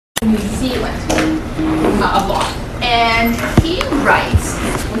New Zealand of law. And he writes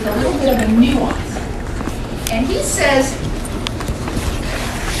with a little bit of a nuance. And he says,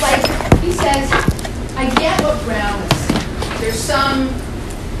 I get what Brown is saying.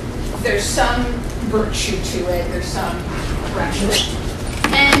 There's some virtue to it, there's some correction.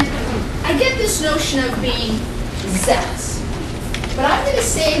 And I get this notion of being zealous. But I'm going to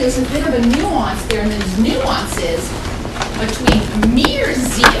say there's a bit of a nuance there, and there's nuances between mere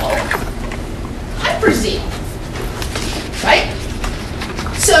zeal, hyperzeal, right?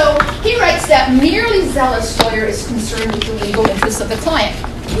 So he writes that merely zealous lawyer is concerned with the legal interests of the client.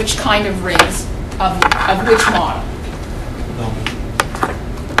 Which kind of rings of which model?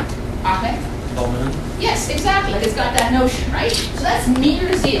 Okay. Dominant. Yes, exactly. It's got that notion, right? So that's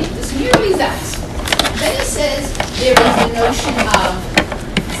mere zeal. It's merely zealous. Then he says there is the notion of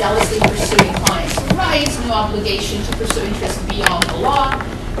zealously pursuing clients' rights, no obligation to pursue interests beyond the law.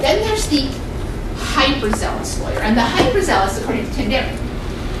 Then there's the hyperzealous lawyer. And the hyperzealous, according to Tim Dare,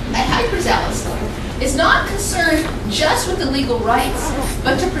 that hyperzealous lawyer is not concerned just with the legal rights,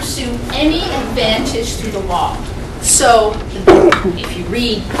 but to pursue any advantage through the law. So, if you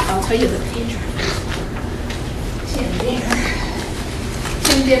read, I'll tell you the page reference.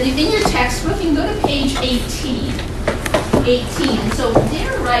 Tim Dare, in your textbook, you can go to page 18. So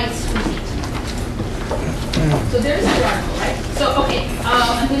Dare writes, so there's the article, right? So, okay,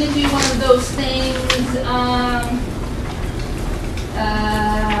 I'm going to do one of those things.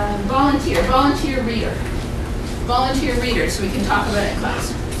 Volunteer reader, so we can talk about it in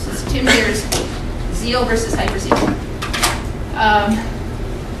class. This is Tim Dare's zeal versus hyperzeal.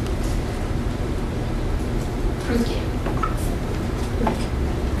 Proof game.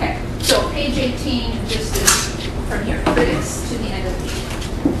 Okay, so page 18 just is from here. Critics to the end of the page.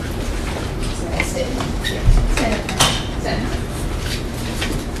 So that's it. Send.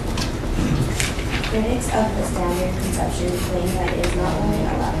 Critics of the standard conception claim that it not only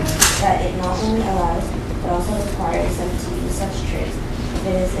allows, but also requires them to use such tricks if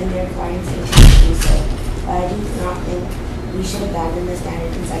it is in their client's interest to do so. But I do not think we should abandon the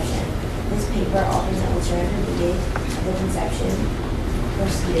standard conception. This paper offers an alternative reading of the conception,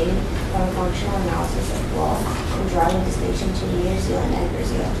 proceeding from functional analysis of law and drawing a distinction between mere zeal and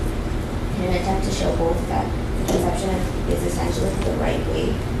hyperzeal, in an attempt to show both that the conception is essentially the right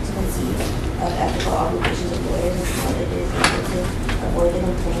way to conceive of ethical obligations of lawyers and how it is able to avoid the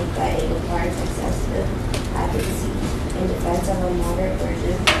complaint that it requires excessive advocacy. In defense of a moderate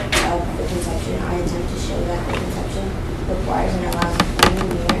version of the conception, I attempt to show that the conception requires and allows only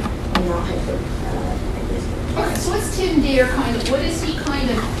mere and not hyperzeal. Okay, so what's Tim Dare kind of? What is he kind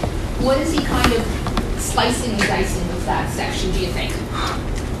of slicing and dicing with that section? Do you think?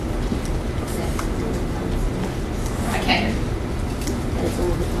 I can't hear. It's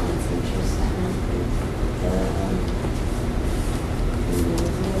one of the client's interests that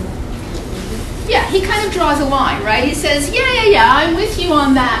Yeah, he kind of draws a line, right? He says, yeah, I'm with you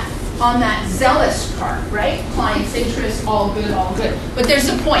on that zealous part, right? Client's interest, all good. But there's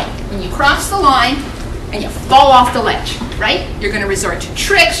a point. When you cross the line and you fall off the ledge, right? You're going to resort to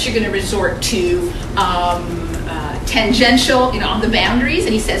tricks. You're going to resort to tangential, on the boundaries.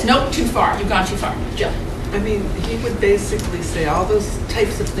 And he says, nope, too far. You've gone too far. Jill. I mean, he would basically say all those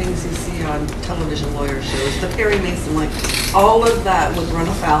types of things you see on television lawyer shows, the Perry Mason, all of that would run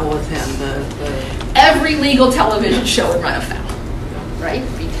afoul with him. Every legal television show would run afoul, right?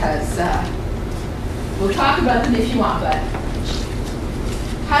 Because we'll talk about them if you want, but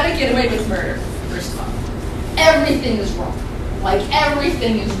how to get away with murder, first of all. Everything is wrong.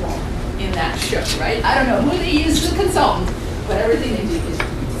 Everything is wrong in that show, right? I don't know who they use as a consultant, but everything they do is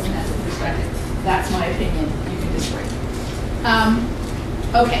wrong. And that's a perspective. That's my opinion. You can disagree.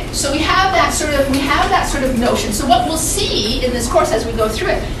 Okay, so we have that sort of notion. So what we'll see in this course as we go through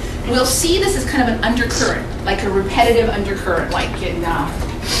it, we'll see this as kind of an undercurrent, like a repetitive undercurrent, like in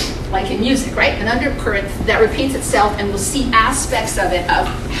music, right? An undercurrent that repeats itself, and we'll see aspects of it, of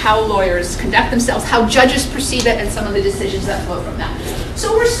how lawyers conduct themselves, how judges perceive it, and some of the decisions that flow from that.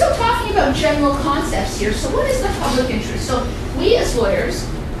 So we're still talking about general concepts here. So what is the public interest? So we as lawyers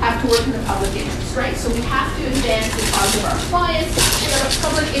have to work in the public interest, right? So we have to advance the cause of our clients. We have a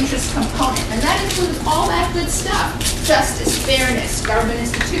public interest component, and that includes all that good stuff: justice, fairness, government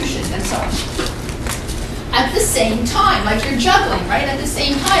institutions, and so on. At the same time, like you're juggling, right? At the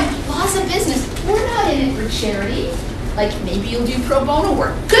same time, laws of business, we're not in it for charity. Maybe you'll do pro bono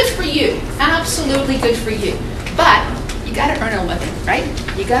work. Good for you. Absolutely good for you. But you got to earn a living, right?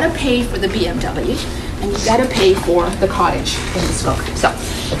 You got to pay for the BMW, and you got to pay for the cottage in the smoke.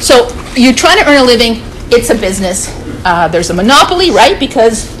 So you're trying to earn a living. it's a business. There's a monopoly, right?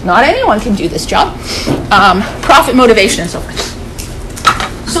 Because not anyone can do this job. Profit motivation and so forth.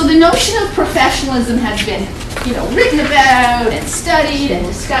 So the notion of professionalism has been, written about and studied and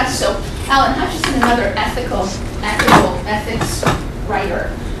discussed. So Alan Hutchison, another ethics writer,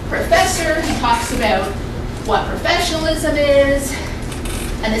 professor, he talks about what professionalism is,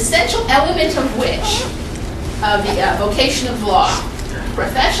 an essential element of which, of the vocation of law.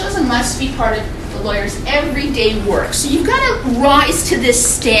 Professionalism must be part of the lawyer's everyday work. So you've got to rise to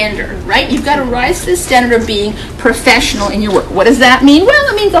this standard, right? You've got to rise to this standard of being professional in your work. What does that mean?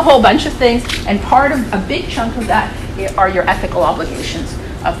 Well, it means a whole bunch of things, and part of a big chunk of that are your ethical obligations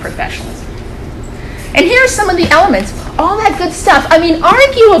of professionalism. And here are some of the elements, all that good stuff. I mean,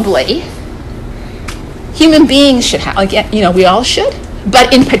 arguably, human beings should have, we all should,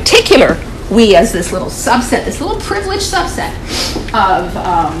 but in particular, we as this little subset, this little privileged subset of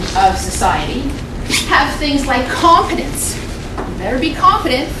society, have things like competence. You better be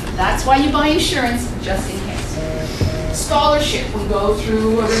competent. That's why you buy insurance, just in case. Scholarship. We go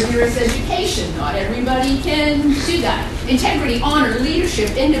through a rigorous education. Not everybody can do that. Integrity, honor,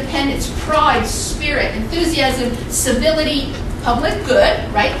 leadership, independence, pride, spirit, enthusiasm, civility, public good,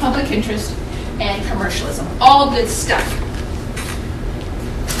 right? Public interest, and commercialism. All good stuff.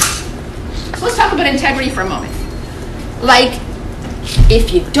 So let's talk about integrity for a moment. Like,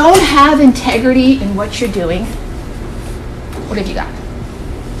 if you don't have integrity in what you're doing, what have you got?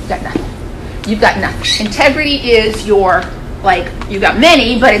 You've got nothing. You've got nothing. Integrity is your, you've got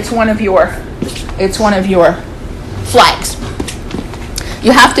many, but it's one of your flags.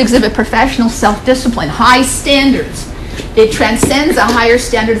 You have to exhibit professional self-discipline, high standards. It transcends a higher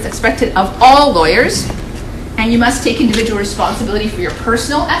standard that's expected of all lawyers, and you must take individual responsibility for your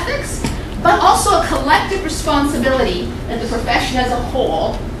personal ethics, but also a collective responsibility that the profession as a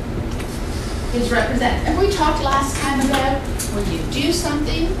whole is represented. And we talked last time about when you do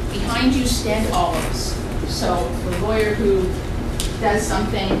something, behind you stand all of us. So the lawyer who does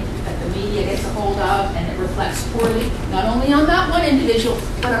something that the media gets a hold of and it reflects poorly, not only on that one individual,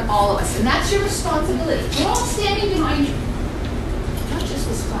 but on all of us. And that's your responsibility. We're all standing behind you. Not just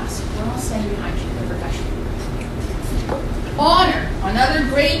this class. We're all standing behind you, the profession. Honor, another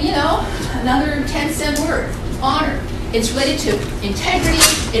great, another 10-cent word. Honor. It's related to integrity.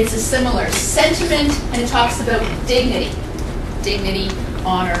 It's a similar sentiment, and it talks about dignity. Dignity,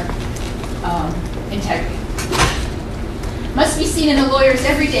 honor, integrity. Must be seen in a lawyer's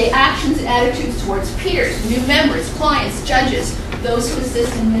everyday actions and attitudes towards peers, new members, clients, judges, those who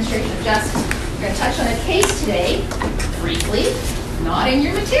assist in administration of justice. We're going to touch on a case today, briefly, not in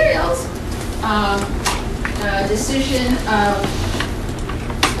your materials. Decision of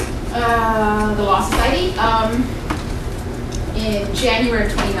the Law Society in January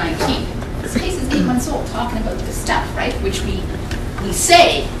of 2019. This case is 8 months old, talking about this stuff, right? Which we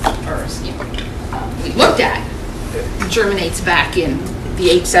say, or we looked at, germinates back in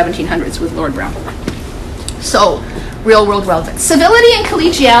the 1700s with Lord Brown. So, real world relevance. Civility and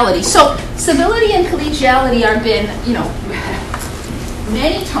collegiality. So, civility and collegiality have been,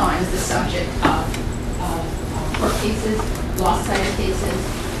 many times the subject of court cases, law society cases,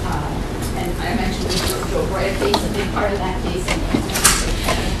 and I mentioned the Joe Breda case, a big part of that case.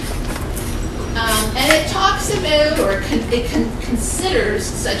 And it talks about, or it considers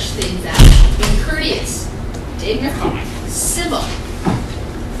such things as being courteous, dignified, civil,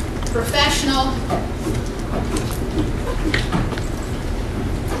 professional,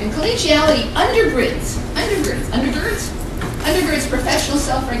 and collegiality undergirds professional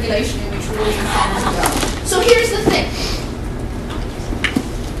self-regulation in which rules and standards are developed. So here's the thing.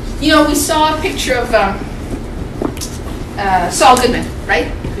 We saw a picture of Saul Goodman, right?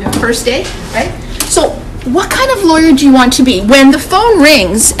 Yeah. First day, right? So what kind of lawyer do you want to be? When the phone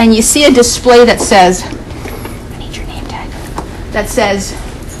rings and you see a display that says, I need your name tag, that says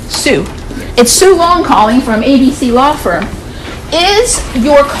Sue. It's Sue Long calling from ABC Law Firm. Is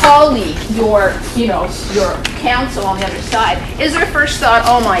your colleague, your counsel on the other side, is their first thought,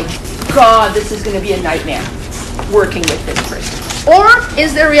 oh my God, this is going to be a nightmare working with this person? Or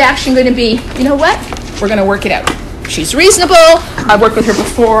is their reaction going to be, you know what, we're going to work it out. She's reasonable, I've worked with her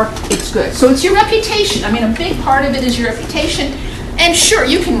before, it's good. So it's your reputation. I mean, a big part of it is your reputation. And sure,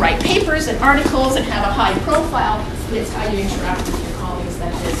 you can write papers and articles and have a high profile, but it's how you interact with your colleagues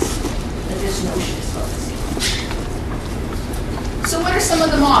that this notion is focusing on. So what are some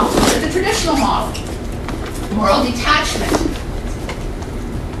of the models? The traditional model, moral detachment.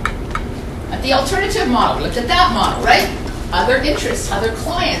 The alternative model, we looked at that model, right? Other interests, other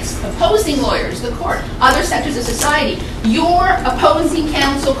clients, opposing lawyers, the court, other sectors of society. Your opposing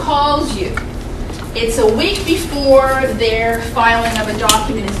counsel calls you. It's a week before their filing of a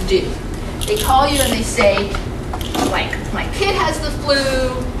document is due. They call you and they say, like, my kid has the flu,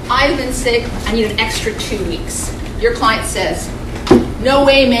 I've been sick, I need an extra 2 weeks. Your client says, no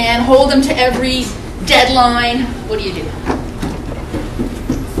way, man, hold them to every deadline. What do you do?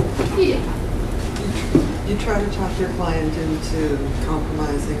 What do you do? You try to talk your client into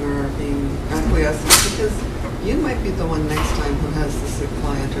compromising or being acquiescent because you might be the one next time who has the sick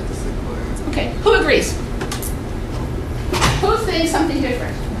client or the sick lawyer. Okay, who agrees? Who's saying something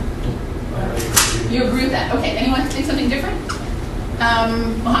different? You agree with that? Okay, anyone think something different?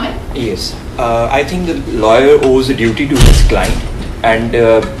 Mohammed? Yes. I think the lawyer owes a duty to his client, and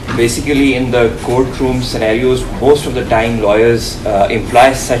basically in the courtroom scenarios, most of the time lawyers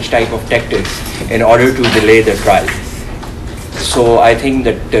employ such type of tactics in order to delay the trial. So I think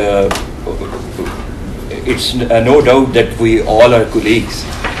that it's no doubt that we all are colleagues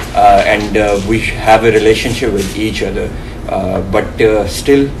and we have a relationship with each other, but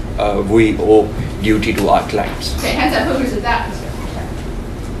still we owe duty to our clients. Okay, hands up, who agrees with that?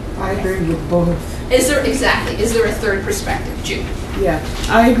 I agree with both. Is there a third perspective? Jude? Yeah,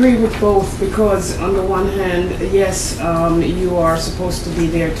 I agree with both because on the one hand, yes, you are supposed to be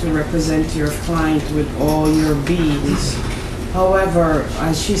there to represent your client with all your beings. However,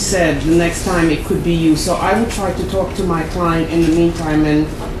 as she said, the next time it could be you. So I would try to talk to my client in the meantime and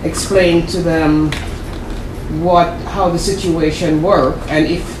explain to them how the situation works. And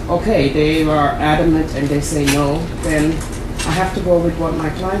if, okay, they are adamant and they say no, then I have to go with what my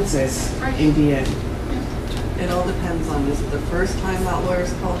client says in the end. It all depends on, is it the first time that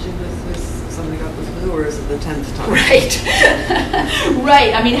lawyer's called you with this, somebody got the flu, or is it the 10th time? Right.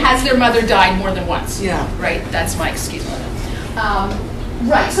 Right. I mean, has their mother died more than once? Yeah. Right. That's my excuse.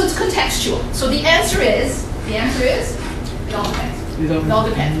 Right. So it's contextual. So the answer is, it all depends. It all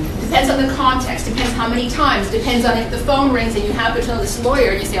depends. Depends on the context. Depends how many times. Depends on if the phone rings and you happen to know this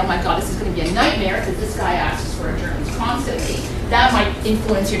lawyer and you say, oh my God, this is going to be a nightmare because this guy asks for adjournments constantly. That might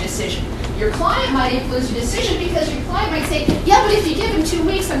influence your decision. Your client might influence your decision because your client might say, yeah, but if you give him 2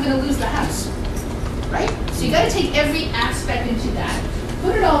 weeks, I'm going to lose the house. Right? So you got to take every aspect into that,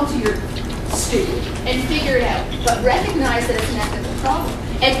 put it all into your stew, and figure it out. But recognize that it's an ethical problem.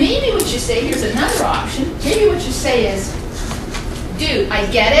 And maybe what you say, here's another option, maybe what you say is, dude, I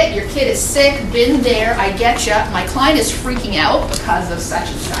get it, your kid is sick, been there, I get ya. My client is freaking out because of such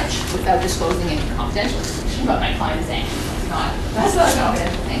and such without disclosing any confidential information, but my client is angry. That's not a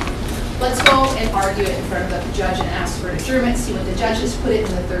confidential thing. Let's go and argue it in front of the judge and ask for an adjournment, see what the judges put it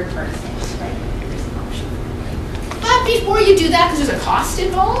in the third party things, right? Here's an option. But before you do that, because there's a cost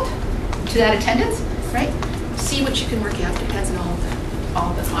involved to that attendance, right? See what you can work out, depends on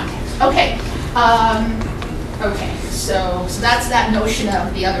all the context. Okay. Okay, so that's that notion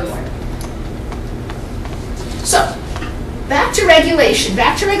of the other lawyer. So, back to regulation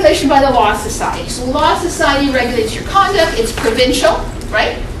by the Law Society. So the Law Society regulates your conduct, it's provincial,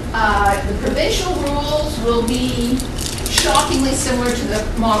 right? The provincial rules will be shockingly similar to the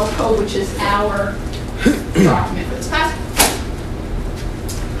Model Code, which is our document for this class.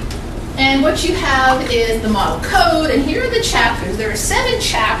 And what you have is the Model Code, and here are the chapters. There are 7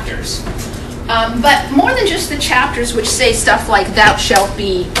 chapters. But more than just the chapters which say stuff like thou shalt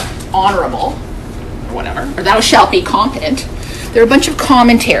be honorable, or whatever, or thou shalt be competent, there are a bunch of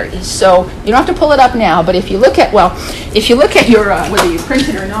commentaries. So you don't have to pull it up now, but if you look at, your, whether you print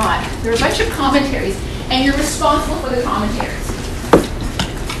it or not, there are a bunch of commentaries, and you're responsible for the commentaries.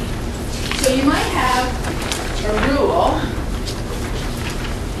 So you might have a rule.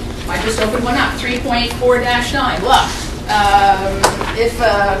 I just opened one up, 3.4-9. Look. If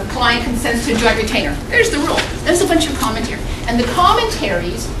a client consents to a joint retainer. There's the rule. There's a bunch of commentary. And the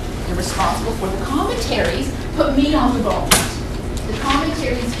commentaries, you're responsible for the commentaries, put meat on the bones. The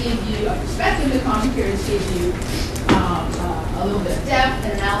commentaries give you a perspective, the commentaries give you a little bit of depth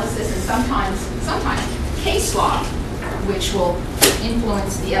and analysis, and sometimes case law, which will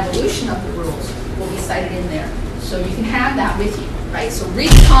influence the evolution of the rules, will be cited in there. So you can have that with you, right? So read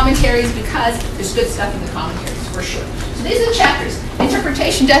the commentaries because there's good stuff in the commentaries, for sure. So these are the chapters.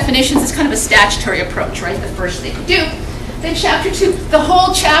 Interpretation definitions is kind of a statutory approach, right? The first thing you do. Then chapter 2, the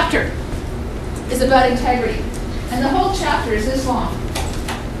whole chapter is about integrity. And the whole chapter is this long.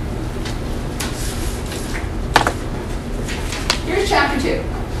 Here's chapter 2.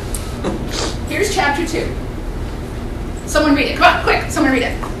 Here's chapter 2. Someone read it. Come on, quick, someone read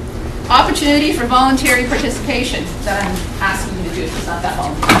it. Opportunity for voluntary participation that I'm asking you to do. It's not that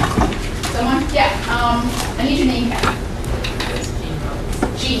long. Someone? Yeah. I need your name, Kathy.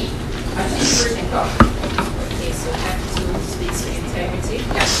 Jean. I think your first name. Go. Okay, so chapter 2 is speaks to integrity.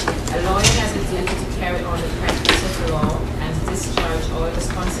 Yes. A lawyer has a duty to carry on the practice of the law and discharge all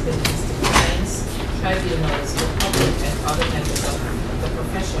responsibilities to clients, tribunals, the public, and other members of the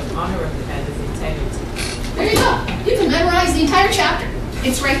profession honorably and with integrity. There you go. You can memorize the entire chapter.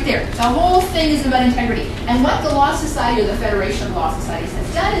 It's right there. The whole thing is about integrity. And what the Law Society or the Federation of Law Societies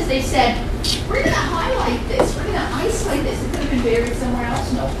has done is they've said, we're going to highlight this. We're going to isolate this. It could have been buried somewhere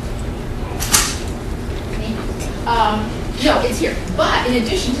else. No. No, it's here. But in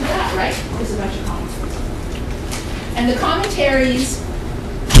addition to that, right, there's a bunch of commentaries. And the commentaries,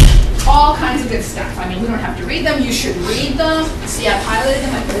 all kinds of good stuff. I mean, we don't have to read them. You should read them. See, I've highlighted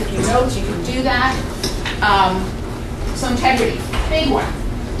them. I put a few notes. You can do that. So integrity, big one.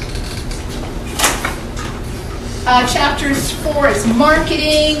 Chapters 4 is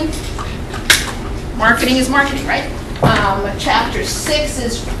marketing. Marketing is marketing, right? Chapter 6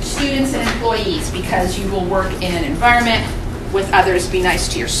 is students and employees, because you will work in an environment with others. Be nice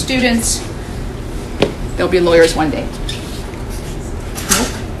to your students. They'll be lawyers one day.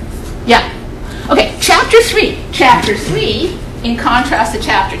 Yeah. Okay, chapter 3. Chapter 3, in contrast to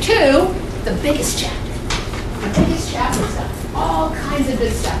chapter 2, the biggest chapter. The biggest chapter stuff. All kinds of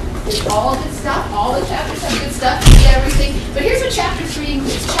good stuff. It's all good stuff. All the chapters have good stuff. You get everything. But here's what chapter 3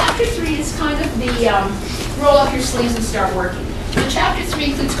 includes. Chapter 3 is kind of the roll up your sleeves and start working. So chapter 3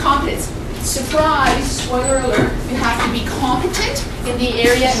 includes competence. Surprise, spoiler alert, you have to be competent in the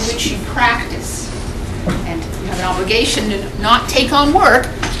area in which you practice. And you have an obligation to not take on work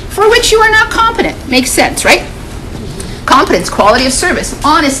for which you are not competent. Makes sense, right? Competence, quality of service,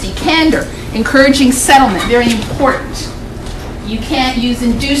 honesty, candor, encouraging settlement, very important. You can't use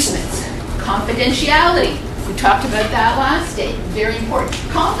inducements. Confidentiality, we talked about that last day, very important.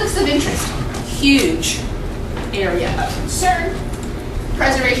 Conflicts of interest, huge area of concern.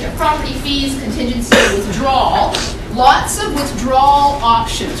 Preservation of property, fees, contingency, withdrawal. Lots of withdrawal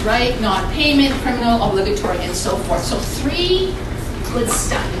options, right? Non-payment, criminal, obligatory, and so forth. So 3 good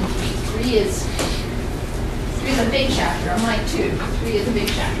stuff in 3. 3 is a big chapter, unlike 2. 3 is a big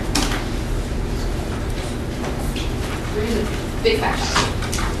chapter. 3 is a big fat chapter.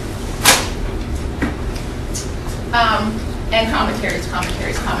 And commentaries.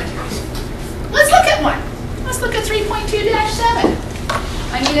 Let's look at one. Let's look at 3.2-7.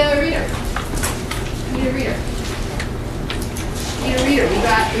 I need a reader. We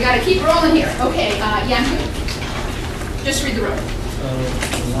got to keep rolling here. Okay, Yanku, just read the room.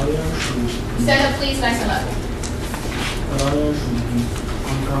 Lawyer should Stand up, please, nice and loud. a lawyer should be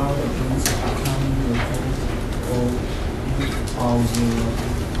on guard against becoming the whole of the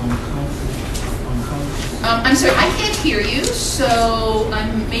unconscious. I'm sorry, I can't hear you, so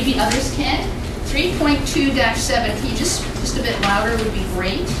maybe others can. 3.2-7, can you just a bit louder would be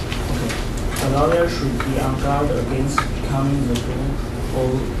great. Okay. A lawyer should be on guard against becoming the fool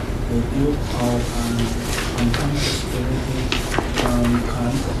or the dupe of an unconscious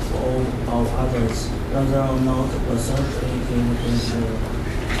client or others, rather or not associated with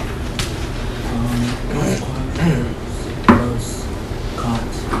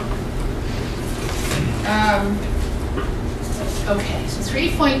Okay, so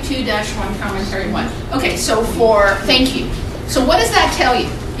 3.2-1, commentary 1. Okay, so thank you. So what does that tell you?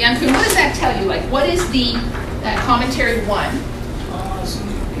 Yanku, what does that tell you? Like, what is that commentary 1? I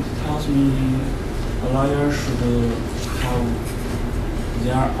think it tells me a lawyer should have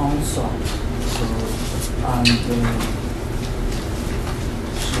their own thought. So, and she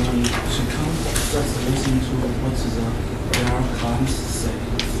can't just listen to what their clients say.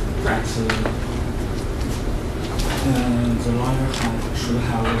 Right. The lawyer should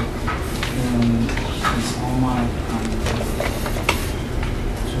have his own mind and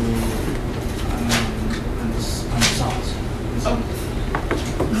thoughts. Oh.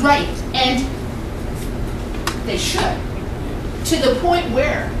 Right, and they should. To the point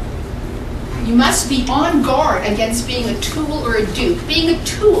where you must be on guard against being a tool or a dupe. Being a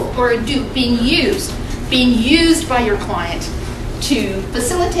tool or a dupe, being used by your client to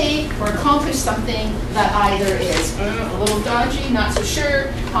facilitate or accomplish something that either is a little dodgy, not so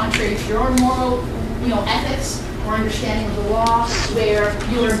sure, contrary to your own moral, ethics or understanding of the law, where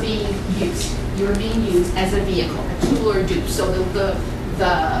you are being used. You are being used as a vehicle, a tool or a dupe. So the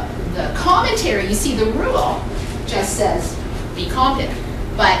commentary, you see, the rule just says be competent,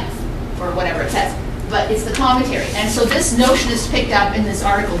 or whatever it says, but it's the commentary. And so this notion is picked up in this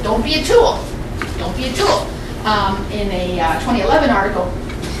article. Don't be a tool. Don't be a tool. In a 2011 article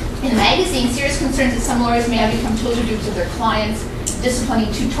in the magazine, serious concerns that some lawyers may have become tools or dupes of their clients,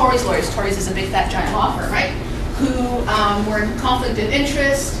 disciplining 2 Torys lawyers. Torys is a big fat giant law firm, right? Who were in conflict of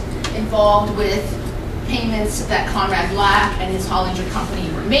interest, involved with payments that Conrad Black and his Hollinger company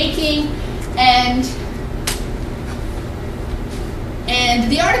were making. And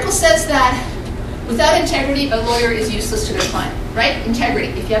the article says that without integrity, a lawyer is useless to their client, right? Integrity.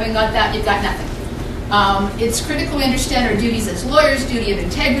 If you haven't got that, you've got nothing. It's critical we understand our duties as lawyers, duty of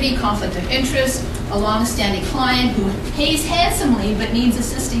integrity, conflict of interest, a long-standing client who pays handsomely but needs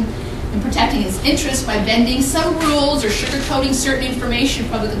assisting in protecting his interests by bending some rules or sugarcoating certain information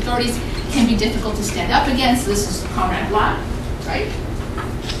from public authorities can be difficult to stand up against. This is Conrad Black, right?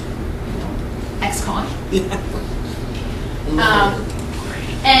 Ex-con.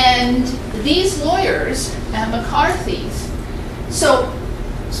 And these lawyers, McCarthy's, so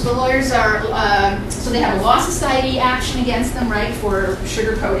the lawyers are, so they have a law society action against them, right, for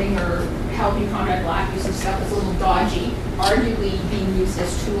sugarcoating or helping Conrad Black do some stuff that's a little dodgy, arguably being used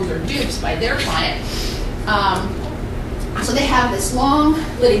as tools or dupes by their client. So they have this long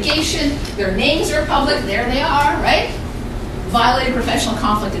litigation. Their names are public. There they are, right? Violated professional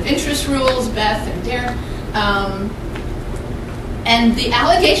conflict of interest rules, Beth and Dare. And the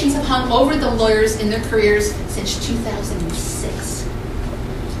allegations have hung over the lawyers in their careers since 2006.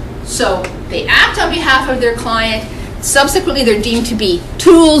 So they act on behalf of their client. Subsequently, they're deemed to be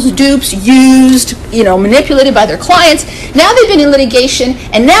tools, dupes, used, manipulated by their clients. Now they've been in litigation,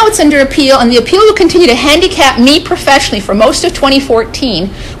 and now it's under appeal, and the appeal will continue to handicap me professionally for most of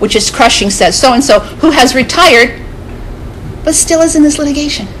 2014, which is crushing, says so-and-so, who has retired, but still is in this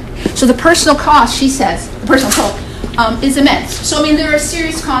litigation. So the personal cost, she says, the personal cost, is immense. So, there are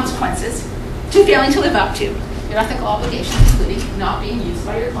serious consequences to failing to live up to your ethical obligations, including not being used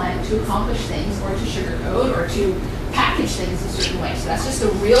by your client to accomplish things or to sugarcoat or to package things a certain way. So that's just a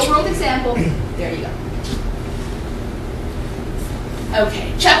real-world example. There you go.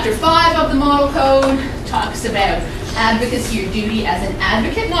 Okay, Chapter 5 of the Model Code talks about advocacy, your duty as an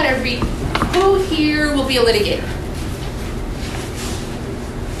advocate. Not every, who here will be a litigator?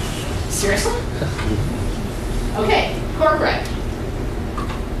 Seriously? Okay, corporate,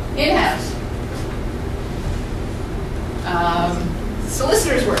 in-house,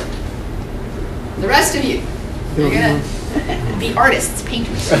 solicitor's work. The rest of you, you're gonna be artists,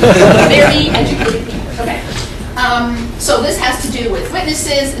 painters, very educated people. Okay, so this has to do with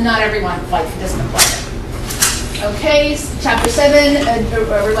witnesses. Not everyone doesn't apply that. Okay, Chapter 7, a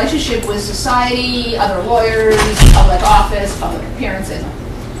relationship with society, other lawyers, public office, public appearances.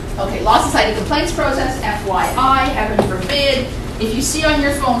 Okay, Law Society complaints process, FYI, heaven forbid. If you see on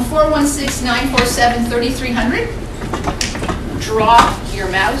your phone 416-947-3300, drop your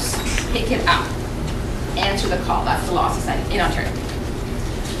mouse, pick it up, answer the call. That's the Law Society in Ontario.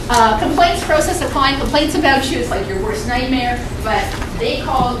 Complaints process, a client complains about you. It's like your worst nightmare, but they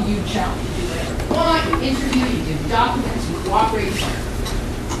call, you jump. You do whatever you want, you interview, you do documents, you cooperate.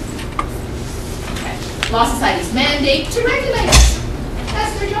 Okay. Law Society's mandate to regulate us.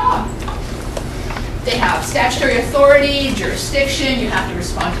 That's their job. They have statutory authority, jurisdiction, you have to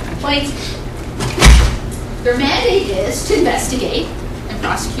respond to complaints. Their mandate is to investigate and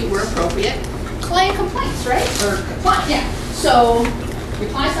prosecute where appropriate client complaints, right? Or complaint, yeah. So, your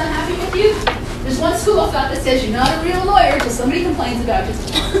client's not happy with you? There's one school of thought that says you're not a real lawyer until somebody complains about you.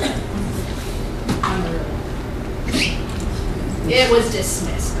 I'm a real lawyer. It was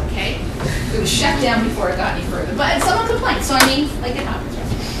dismissed, okay? It was shut down before it got any further. But someone complained, so it happens,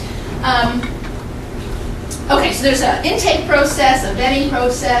 right? Okay, so there's an intake process, a vetting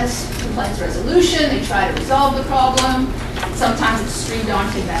process, complaints resolution. They try to resolve the problem. Sometimes it's a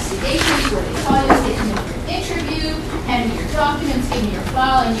stream-daunting investigation where they call you, get you for an interview, hand me your documents, give me your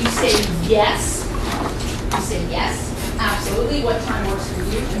file, and you say yes. You say yes, absolutely. What time works for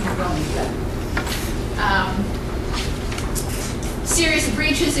you? And you're going to go. Serious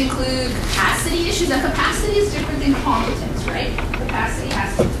breaches include capacity issues. Now, capacity is different than competence, right? Capacity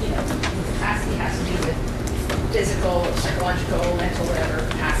has to, capacity has to do with physical, psychological, mental, whatever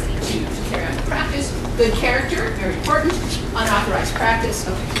capacity to carry on the practice. Good character, very important. Unauthorized practice,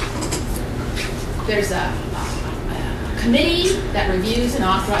 okay. There's a committee that reviews and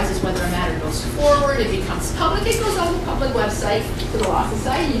authorizes whether a matter goes forward. It becomes public. It goes on the public website for the Law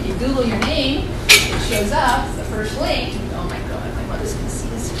Society. If you Google your name, it shows up, the first link. Oh my God, my mother's going to see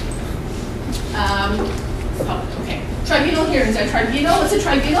this. Public, okay. Tribunal hearings. A tribunal? What's a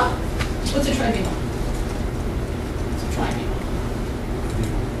tribunal? What's a tribunal?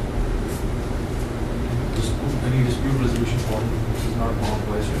 Any dispute resolution form which is not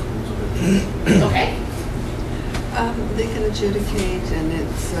monopolized by rules of evidence. Okay. They can adjudicate, and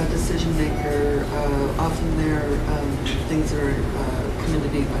it's a decision maker. Often things are determined to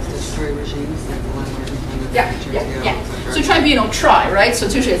be by statutory regimes like the landlord and tenant, Yeah, teacher, yeah, yeah. etc. So tribunal try, right? So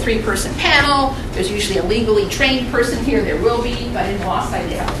it's usually a 3-person panel. There's usually a legally trained person here. There will be, but in law side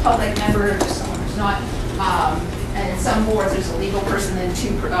they have a public member, there's someone who's not. And in some boards there's a legal person and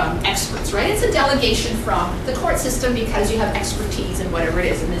 2 experts, right? It's a delegation from the court system because you have expertise in whatever it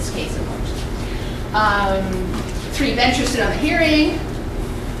is, in this case, in lawyers. 3 benchers sit on the hearing.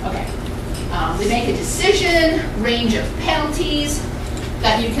 Okay. They make a decision, range of penalties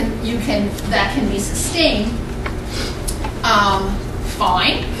that that can be sustained.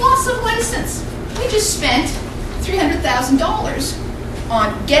 Fine, loss of license. We just spent $300,000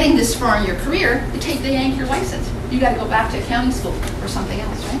 on getting this far in your career. They yank your license. You got to go back to accounting school or something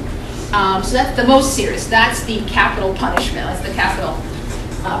else, right? So that's the most serious. That's the capital punishment. That's the capital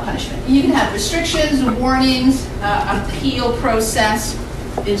punishment. You can have restrictions, warnings, appeal process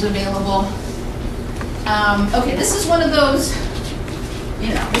is available. Okay, this is one of those,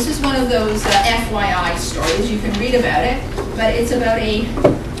 FYI stories. You can read about it, but it's about a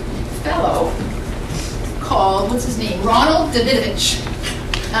fellow called, what's his name? Ronald Davidovich.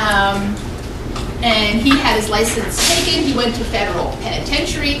 And he had his license taken. He went to federal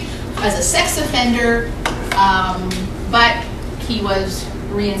penitentiary as a sex offender, but he was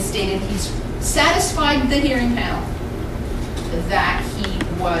reinstated. He's satisfied with the hearing panel that he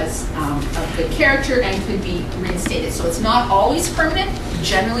was a good character and could be reinstated. So it's not always permanent.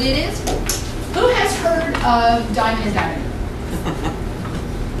 Generally it is. Who has heard of Diamond and Diamond?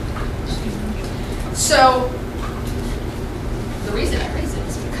 So the reason I raise it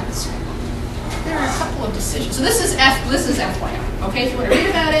is because there are a couple of decisions. So this is FYI. Okay, if you want to read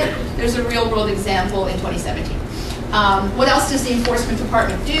about it, there's a real world example in 2017. What else does the enforcement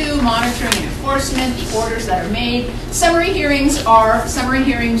department do? Monitoring and enforcement, the orders that are made. Summary hearings are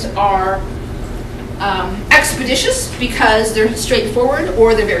expeditious because they're straightforward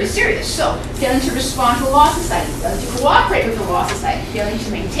or they're very serious. So failing to respond to a law society, failing to cooperate with the law society, failing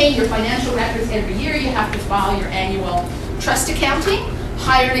to maintain your financial records every year, you have to file your annual trust accounting,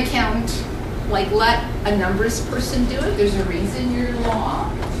 hire an accountant, like let a numbers person do it. There's a reason you're law.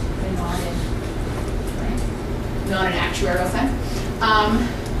 Not an actuarial thing.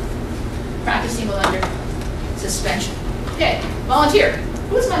 Practicing while under suspension. Okay, volunteer.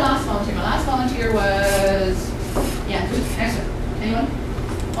 Who was my last volunteer? My last volunteer was, excellent. Anyone?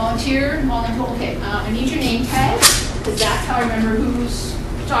 Volunteer, okay. I need your name tag, because that's how I remember who's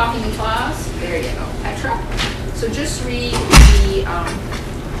talking in class. There you go, Petra. So just read the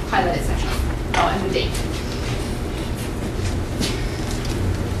highlighted section. Oh, and the date.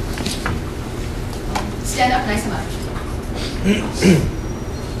 Stand up nice and loud.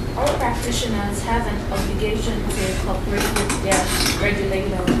 All practitioners have an obligation to cooperate with their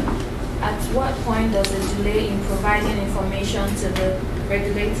regulator. At what point does a delay in providing information to the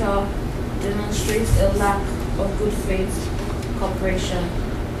regulator demonstrate a lack of good faith cooperation?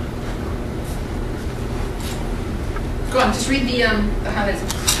 Go on, just read the highlighted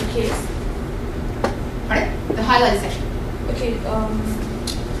section. Okay. Pardon? The highlighted section. Okay.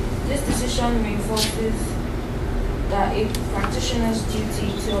 This decision reinforces that a practitioner's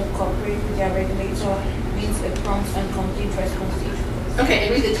duty to cooperate with their regulator means a prompt and complete response. Okay,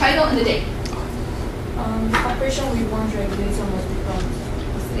 and read the title and the date. The cooperation with one's regulator must be prompt.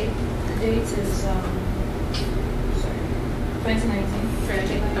 What's the date? The date is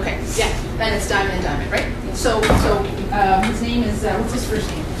 2019. Okay, yeah, then it's Diamond and Diamond, right? Yeah. So his name is, what's his first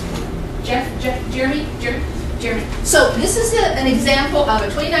name? Jeremy? So this is an example of a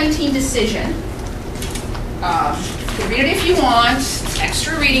 2019 decision. You can read it if you want. It's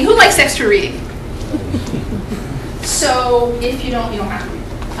extra reading. Who likes extra reading? So if you don't have to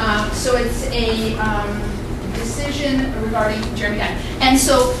read. So it's a decision regarding Jeremy Diamond. And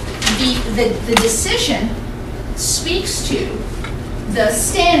so the decision speaks to the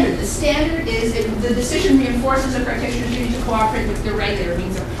standard. The standard is the decision reinforces a practitioner's duty to cooperate with the regulator,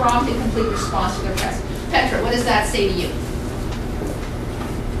 means a prompt and complete response to the request. Petra, what does that say to you?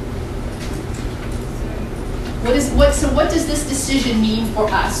 So what does this decision mean for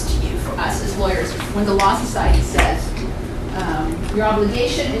us, to you, for us as lawyers, when the Law Society says your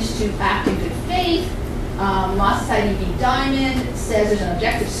obligation is to act in good faith, Law Society v. Diamond says there's an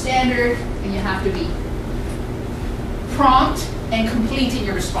objective standard and you have to be prompt and complete in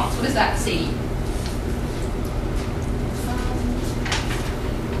your response. What does that say to you?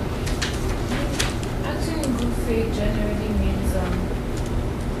 Acting in good faith generally means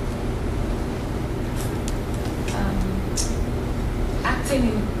acting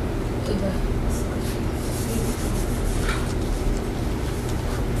in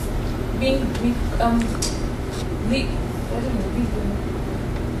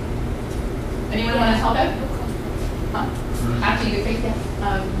Anyone want to help out? Huh? After you get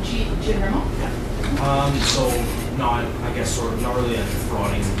Jim Rimmel? So not, I guess, sort of not really like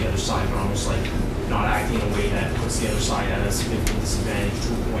defrauding the other side, but almost like not acting in a way that puts the other side at a significant disadvantage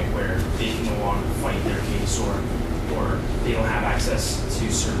to a point where they can no longer fight their case, or they don't have access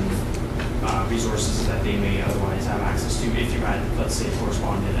to certain resources that they may otherwise have access to if you had, let's say,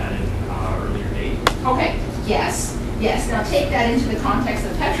 corresponded at an earlier date. Okay, yes. Now take that into the context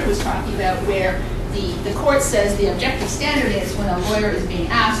that Petra was talking about, where the court says the objective standard is when a lawyer is being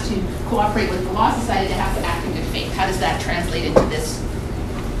asked to cooperate with the law society, they have to act in good faith. How does that translate into this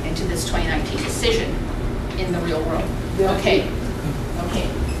 2019 decision in the real world? Okay.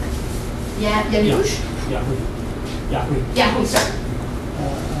 Yeah, Yanush? Yeah, sir.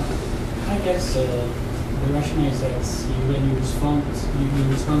 I guess the rationale is that when you respond, your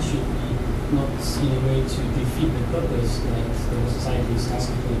response should be not in a way to defeat the purpose that the society is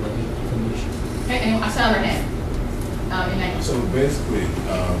asking for the information. And I saw her hand. So basically,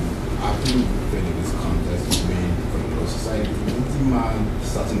 I think within this context between the law society, we demand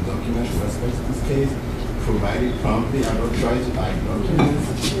certain documents with respect to this case, provided promptly. I don't try to hide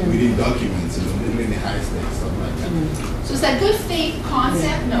documents within documents, mainly the high stakes, stuff like that. So it's that good faith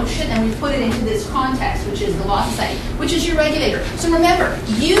concept notion, and we put it into this context, which is the law society, which is your regulator. So remember,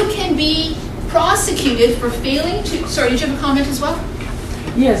 you can be prosecuted for failing to. Sorry, did you have a comment as well?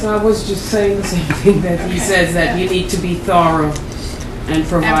 Yes, I was just saying the same thing that he says, that you need to be thorough and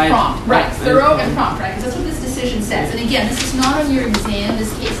provide. And prompt, right? Thorough and prompt, right? Because that's what this decision says. And again, this is not on your exam.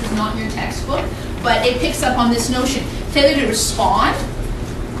 This case is not in your textbook, but it picks up on this notion: failure to respond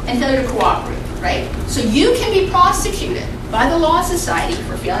and failure to cooperate. Right? So you can be prosecuted by the Law Society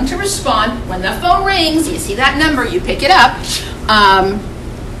for failing to respond when the phone rings. You see that number, you pick it up,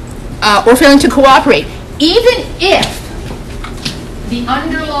 or failing to cooperate, even if the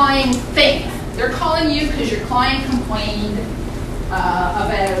underlying thing, they're calling you because your client complained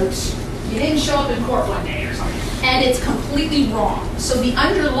about you didn't show up in court one day or something, and it's completely wrong. So the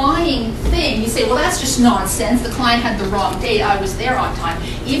underlying thing, you say, well, that's just nonsense. The client had the wrong date. I was there on time.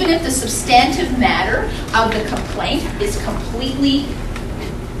 Even if the substantive matter of the complaint is completely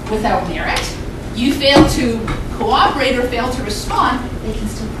without merit, you fail to cooperate or fail to respond, they can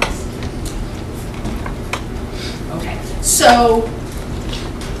still prosecute. Okay, so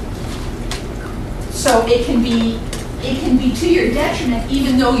it can be to your detriment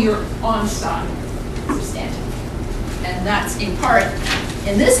even though you're on side substantive. And that's in part,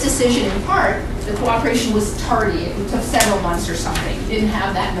 in this decision in part, the cooperation was tardy. It took several months or something. You didn't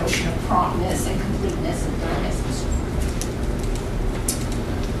have that notion of promptness and completeness and thoroughness and so forth.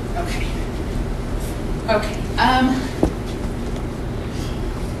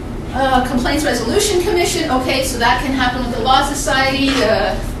 Complaints Resolution Commission. Okay, so that can happen with the Law Society.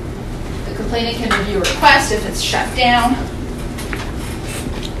 The complainant can review a request if it's shut down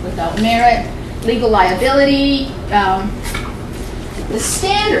without merit. Legal liability. The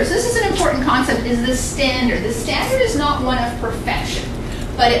standards, this is an important concept, is the standard. The standard is not one of perfection,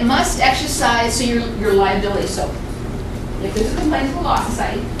 but it must exercise your liability. So if there's a complaint to the Law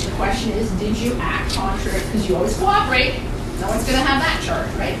Society, the question is, did you act contrary? Because you always cooperate. No one's going to have that charge,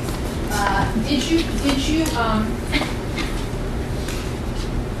 right? Did you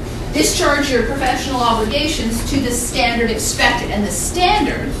discharge your professional obligations to the standard expected? And the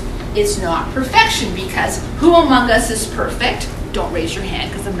standard is not perfection, because who among us is perfect? Don't raise your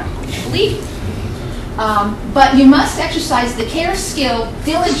hand because I'm not going to believe you. But you must exercise the care, skill,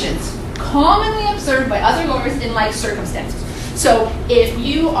 diligence commonly observed by other lawyers in like circumstances. So if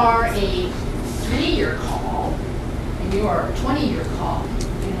you are a 3-year call and you are a 20-year call,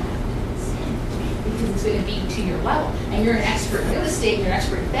 you're not going to say anything because it's going to be to your level. And you're an expert in real estate and you're an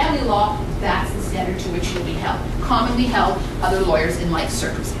expert in family law, that's the standard to which you'll be held. Commonly held, other lawyers in like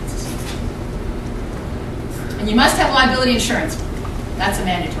circumstances. And you must have liability insurance. That's a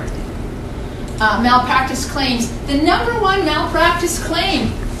mandatory thing. Malpractice claims. The number one malpractice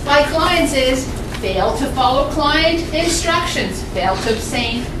claim by clients is fail to follow client instructions, fail to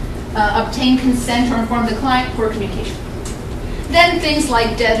obtain consent or inform the client, poor communication. Then things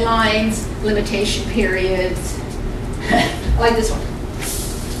like deadlines, limitation periods. I like this one.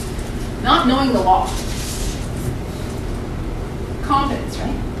 Not knowing the law. Competence,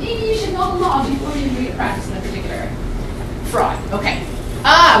 right? Maybe you should know the law before you do your practice in a particular area. Fraud. Okay.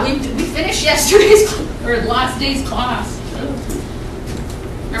 We finished yesterday's or last day's class.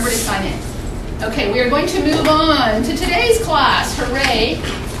 Remember to sign in. Okay, we are going to move on to today's class. Hooray!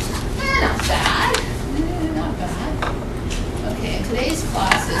 Not bad. Not bad. Okay, and today's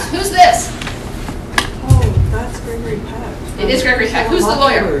class is who's this? Oh, that's Gregory Peck. It is Gregory Peck. Who's the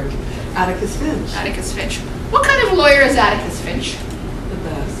lawyer? Atticus Finch. Atticus Finch. What kind of lawyer is Atticus Finch? The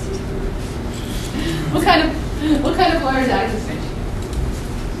best. What kind of lawyer is Atticus Finch?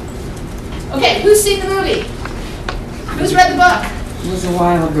 Okay, who's seen the movie? Who's read the book? It was a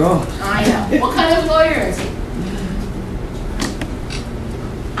while ago. I know. What kind of lawyer is he?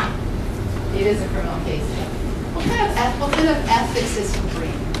 It is a criminal case. What kind of ethics is he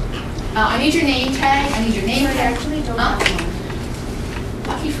bring? I need your name tag. I need your name I tag. actually don't have one.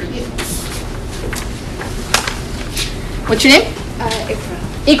 Lucky for you. What's your name? Ikra.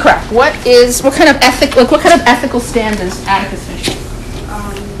 Ikra. What kind of ethical stand does Atticus Finch?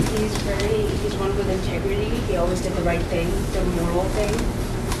 He's one with integrity. He always did the right thing, the moral thing.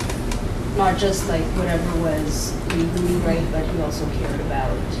 Not just like whatever was legally right, but he also cared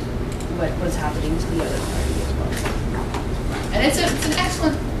about what was happening to the other party as well. And it's an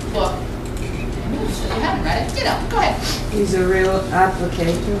excellent book. So you haven't read it, go ahead. He's a real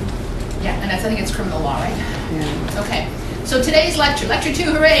advocate too. Yeah, and I think it's criminal law, right? Yeah. Okay. So today's lecture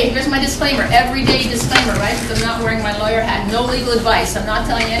 2, hooray, here's my disclaimer, everyday disclaimer, right? Because I'm not wearing my lawyer hat, no legal advice. I'm not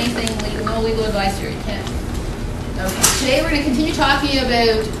telling you anything legal, no legal advice here, you can't. Okay, today we're going to continue talking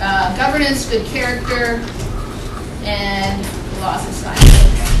about governance, good character, and law society.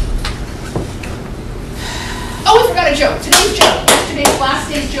 Oh, we forgot a joke. Today's last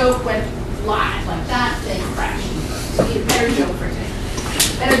day's joke went live, like that thing crashed. So we need a better joke for today.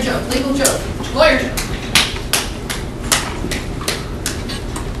 Better joke, legal joke, lawyer joke.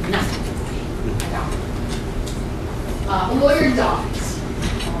 Nothing. Lawyer dies.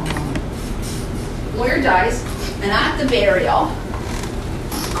 Lawyer dies, and at the burial,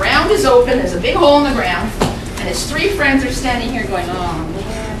 ground is open, there's a big hole in the ground, and his 3 friends are standing here going, oh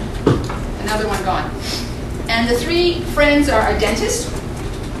man, another one gone. And the 3 friends are a dentist,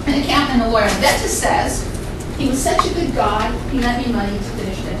 an accountant, and a lawyer. The dentist says, he was such a good guy, he lent me money to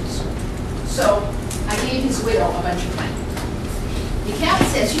finish dental school. So I gave his widow a bunch of money. The accountant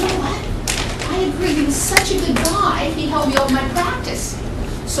says, you know what? I agree, he was such a good guy, he helped me open my practice.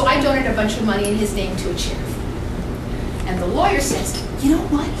 So I donated a bunch of money in his name to a charity. And the lawyer says, you know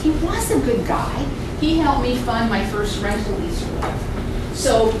what? He was a good guy. He helped me fund my first rental lease or whatever.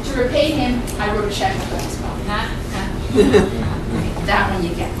 So to repay him, I wrote a check for his money. That one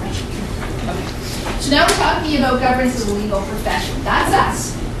you get, right? Okay. So now we're talking about governance as a legal profession. That's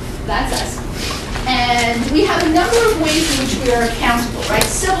us. That's us. And we have a number of ways in which we are accountable, right?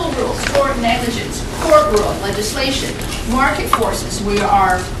 Civil rules, tort negligence, court rule, legislation, market forces. We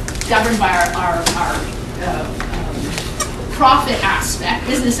are governed by our profit aspect,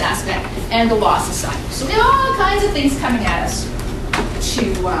 business aspect, and the law society. So we have all kinds of things coming at us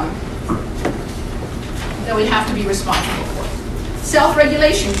that we have to be responsible for.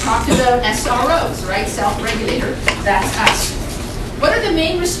 Self-regulation, we talked about SROs, right? Self-regulator, that's us. What are the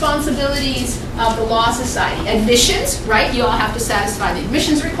main responsibilities of the law society? Admissions, right? You all have to satisfy the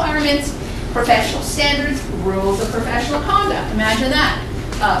admissions requirements, professional standards, rules of professional conduct. Imagine that.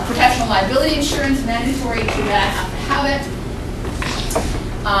 Professional liability insurance, mandatory to that, have to have it.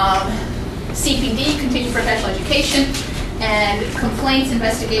 CPD, continued professional education, and complaints,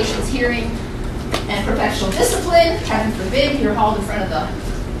 investigations, hearing, and professional discipline. Heaven forbid, you're hauled in front of the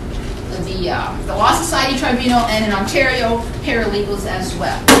Law Society Tribunal, and in Ontario, paralegals as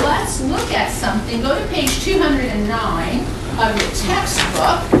well. Let's look at something. Go to page 209 of your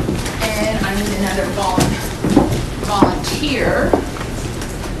textbook, and I need another volunteer.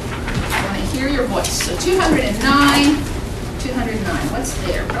 I want to hear your voice. So 209, what's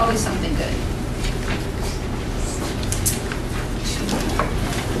there? Probably something good.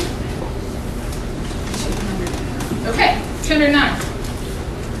 Okay, 209.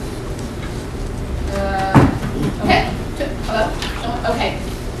 Okay. Hello? Okay.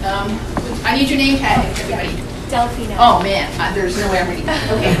 I need your name tag, everybody. Delphina. Oh man, there's no way I'm reading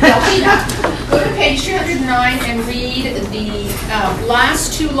that. Okay, Delphina, go to page 209 and read the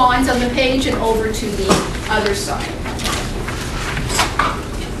last 2 lines on the page and over to the other side.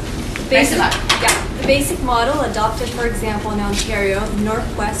 Thanks a lot. Yeah. The basic model adopted, for example, in Ontario,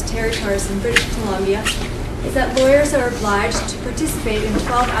 Northwest Territories, and British Columbia, is that lawyers are obliged to participate in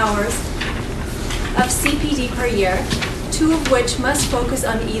 12 hours of CPD per year, 2 of which must focus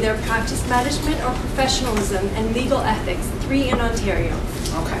on either practice management or professionalism and legal ethics, 3 in Ontario.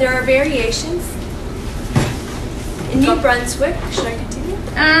 Okay. There are variations. In New Brunswick, should I continue?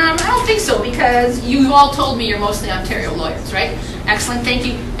 I don't think so, because you all told me you're mostly Ontario lawyers, right? Excellent, thank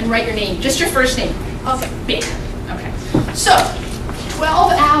you. And write your name, just your first name. Okay. Big. Okay. So,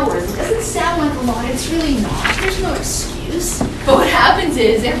 12 hours. It doesn't sound like a lot. It's really not. There's no excuse. But what happens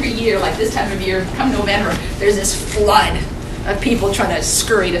is every year, like this time of year, come November, there's this flood of people trying to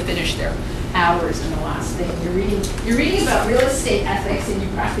scurry to finish their hours in the last thing. You're reading about real estate ethics and you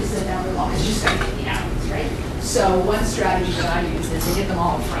practice it down the long. It's just got to get the hours, right? So one strategy that I use is to get them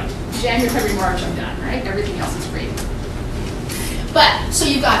all in front. January, February, March, I'm done, right? Everything else is free. But, so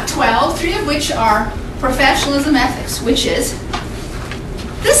you've got 12, 3 of which are professionalism ethics, which is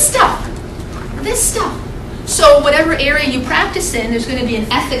this stuff. This stuff. So whatever area you practice in, there's going to be an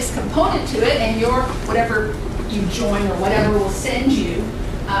ethics component to it, and your, whatever you join or whatever will send you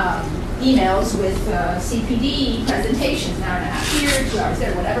emails with CPD presentations, an hour and a half here, 2 hours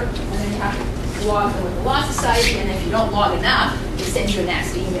there, whatever, and then you have to log in with the Law Society, and if you don't log enough, they send you a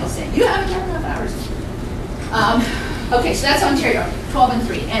nasty email saying, you haven't done enough hours. Okay, so that's Ontario, 12 and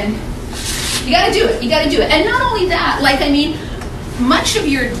 3, and you got to do it, you got to do it. And not only that, like, I mean, much of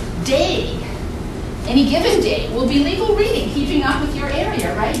your day, any given day, will be legal reading, keeping up with your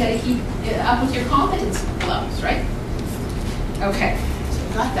area, right? You got to keep up with your competence levels, right? Okay, so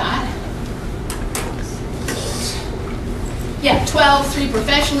we got that. Yeah, 12, 3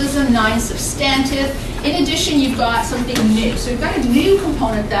 professionalism, 9 substantive. In addition, you've got something new. So you've got a new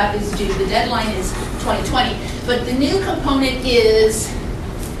component that is due. The deadline is 2020. But the new component is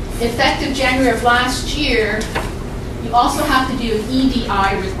effective January of last year. You also have to do an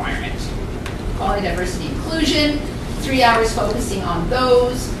EDI requirement. Equality, diversity, inclusion. 3 hours focusing on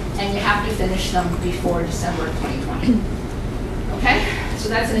those. And you have to finish them before December of 2020. Okay? So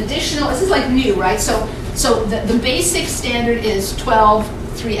that's an additional, this is like new, right? So the basic standard is 12,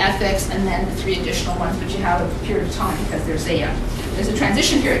 3 ethics, and then the 3 additional ones, but you have a period of time because there's a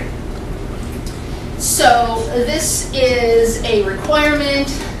transition period. So this is a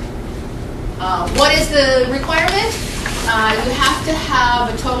requirement. What is the requirement? You have to have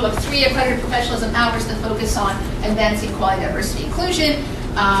a total of 3 accredited professionalism hours that focus on advancing equality, diversity, inclusion.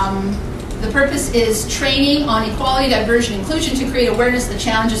 The purpose is training on equality, diversity, inclusion to create awareness of the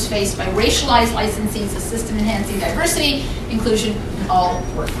challenges faced by racialized licensing, system enhancing diversity, inclusion in all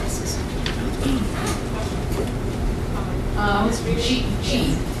workplaces. I was reading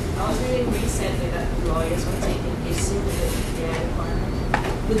recently that lawyers were taking issue with the EDI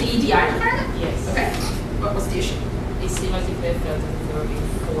requirement. With the EDI requirement? Yes. Okay. What was the issue? It seemed as if they felt that they were being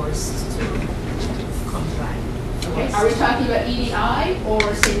forced to comply. Okay. Are we talking about EDI or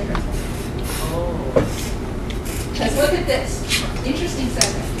statement of principles? Oh. Let's look at this. Interesting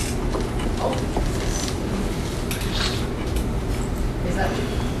segment. Oh. Is that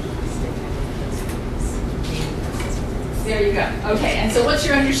There you go. Okay, and so what's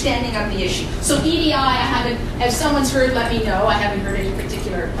your understanding of the issue? So EDI, I haven't, if someone's heard, let me know. I haven't heard any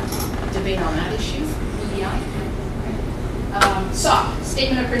particular debate on that issue. EDI. SOP,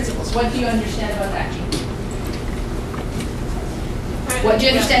 Statement of Principles. What do you understand about that, Jean? What do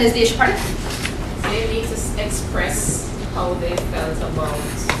you understand is the issue? Pardon? They need to express how they felt about.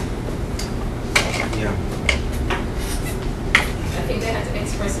 Yeah. I think they had to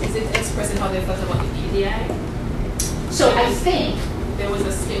express. Is it expressing how they felt about the EDI? So I think there was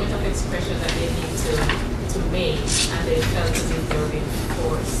a statement of expression that they need to make, and they felt as if they were being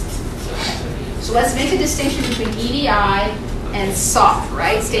forced to actually. So let's make a distinction between EDI and SOP,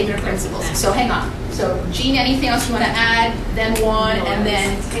 right? Statement of Principles. So hang on. So Jean, anything else you want to add? Then one, and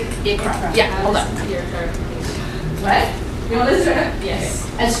then ICRA. Yeah, hold on. What? You want to listen?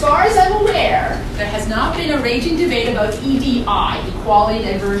 Yes. As far as I'm aware, there has not been a raging debate about EDI, equality,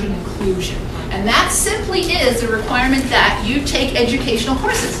 diversion, inclusion. And that simply is a requirement that you take educational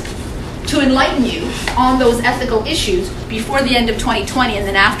courses to enlighten you on those ethical issues before the end of 2020, and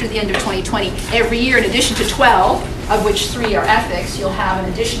then after the end of 2020, every year, in addition to 12, of which 3 are ethics, you'll have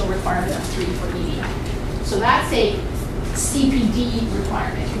an additional requirement of 3 for EDI. So that's a CPD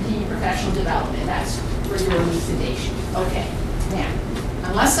requirement, continuing professional development. That's for your elucidation. Okay, now,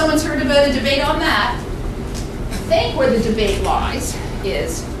 unless someone's heard about a debate on that, I think where the debate lies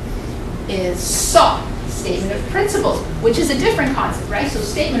is SOP, Statement of Principles, which is a different concept, right? So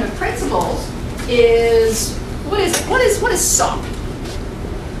Statement of Principles is, what is SOP?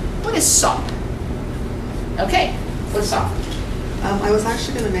 What is SOP? Okay, what's SOP? I was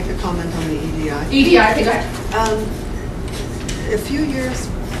actually going to make a comment on the EDI. EDI, okay, go ahead. A few years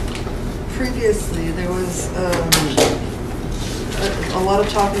previously, there was a lot of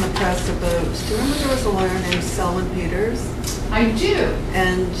talk in the press about, do you remember there was a lawyer named Selwyn Peters? I do.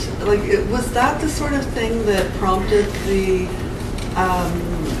 And was that the sort of thing that prompted the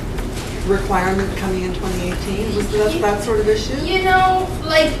requirement coming in 2018? Was that sort of issue? You know,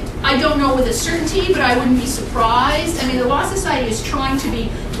 I don't know with a certainty, but I wouldn't be surprised. I mean, the Law Society is trying to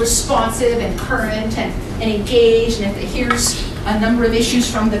be responsive and current and engaged, and if it hears a number of issues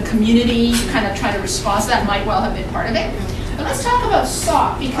from the community, kind of try to respond to that, might well have been part of it. But let's talk about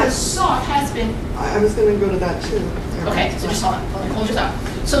SOP, because SOP has been. I was going to go to that too. Okay, so just hold on. Hold your thought.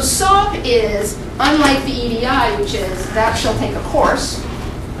 So SOP is, unlike the EDI, which is thou shall take a course,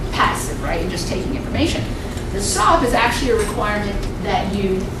 passive, right? You're just taking information. The SOP is actually a requirement that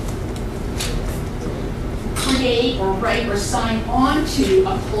you create or write or sign on to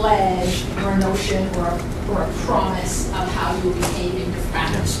a pledge or a notion or a promise of how you will behave in your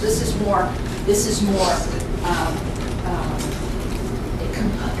practice. So this is more it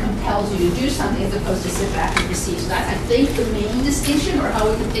compels you to do something as opposed to sit back and receive. So that's, I think, the main distinction, or how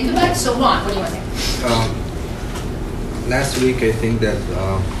we can think about it. So Juan, what do you want to think? Last week, I think that...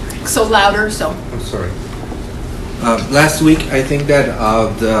 so louder, so... I'm sorry. Last week, I think that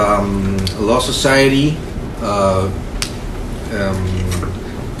the Law Society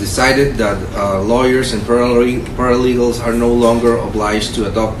decided that lawyers and paralegals are no longer obliged to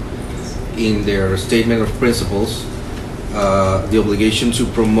adopt in their statement of principles the obligation to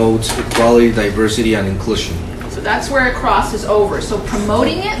promote equality, diversity, and inclusion. So that's where it crosses over. So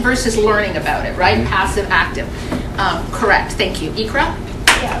promoting it versus learning about it, right? Mm-hmm. Passive, active. Correct. Thank you. Ikra?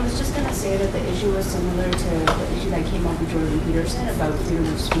 Yeah, I was just going to say that the issue was similar to the issue that came up with Jordan Peterson about freedom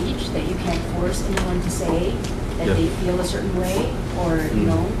of speech, that you can't force anyone to say that they feel a certain way, or, you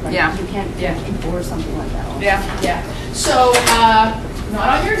know, like you can't enforce something like that. Yeah. So,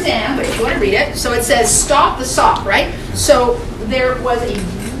 not on your exam, but if you want to read it. So it says, stop the SOP, right? So there was a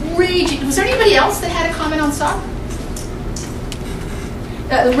raging, was there anybody else that had a comment on SOP?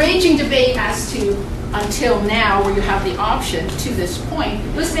 The raging debate as to, until now, where you have the option to this point,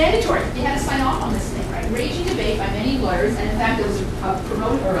 it was mandatory. You had to sign off on this thing, right? Raging debate by many lawyers, and in fact, there was a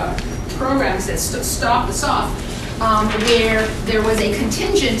program that said stop the SOP, where there was a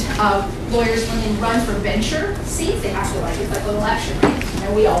contingent of lawyers when they run for bencher seats. They have to, it's like an election, right?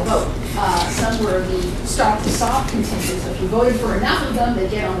 And we all vote. Some were the stop the SOP contingent. So if you voted for enough of them, they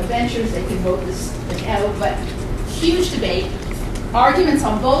get on the benchers, they can vote this thing out. But huge debate, arguments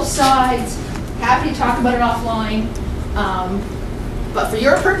on both sides. Happy to talk about it offline. But for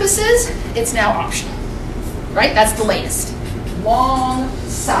your purposes, it's now optional, right? That's the latest. Long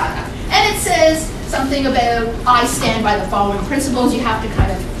saga. And it says something about, I stand by the following principles. You have to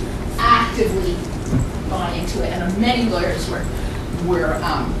kind of actively buy into it. And many lawyers were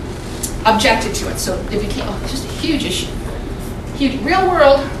objected to it. So it became just a huge issue. Huge, real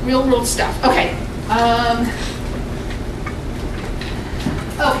world stuff. Okay.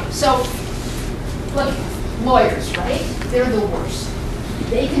 Okay, so look, lawyers, right? They're the worst.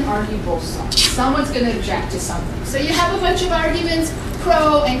 They can argue both sides. Someone's going to object to something. So you have a bunch of arguments,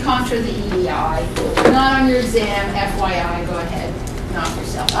 pro and contra the EDI. Not on your exam, FYI, go ahead, knock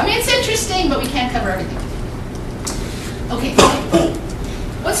yourself. I mean, it's interesting, but we can't cover everything. Okay,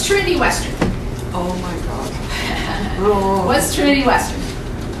 what's Trinity Western? Oh my God. What's Trinity Western?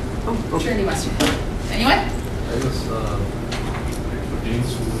 Trinity Western. Anyone? I guess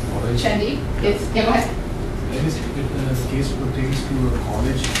pertains to college. Chendi? Yeah, go ahead. I guess the case pertains to a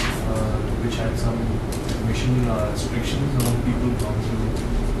college which had some admission restrictions on people from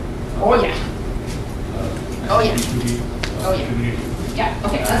community. Yeah,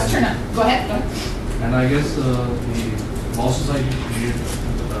 okay, let's turn up. Go ahead. And I guess the Law Society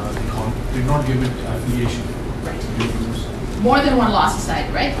did not give it affiliation. Right. More than one law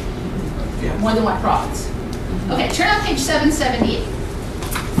society, right? Yeah. More than one province. Okay, turn on page 778.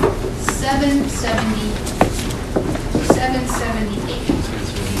 778.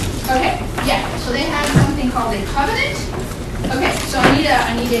 Okay, yeah. So they have something called a covenant. Okay, so I need a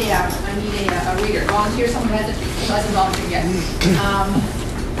reader. Volunteer, someone who hasn't volunteered yet.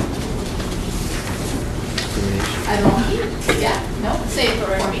 I don't know. Yeah, no, say it for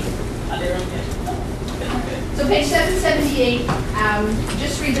me. So page 778,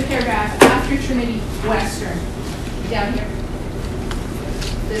 just read the paragraph after Trinity Western, down here.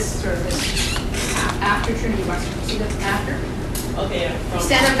 This, after Trinity Western. See the after? Okay, yeah.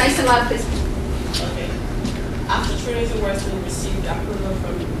 Stand up nice and loud, please. Okay. After Trinity Western received approval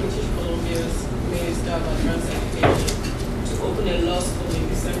from British Columbia's Minister of Advanced Education to open a law school in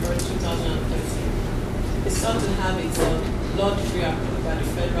December 2013, it sought to have its law degree approved by the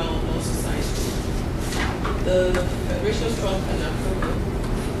Federal Law Society. The Federation struck an approval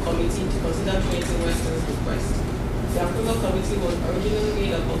committee to consider Trinity Western's request. The approval committee was originally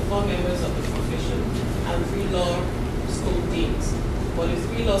made up of 4 members of the profession and 3 law school deans, but the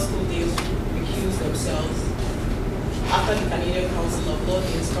 3 law school deans recused themselves after the Canadian Council of Law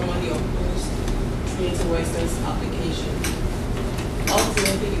Deans formally opposed Trinity Western's application.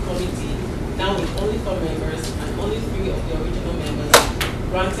 Ultimately, the committee, now with only 4 members and only 3 of the original members,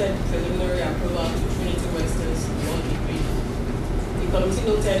 granted preliminary approval to Trinity Western's law degree committee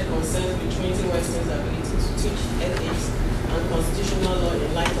noted concerns with Trinity Western's ability to teach ethics and constitutional law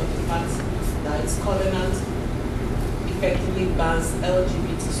in light of the fact that its covenant effectively bans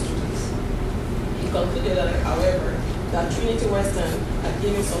LGBT students. He concluded that, however, that Trinity Western had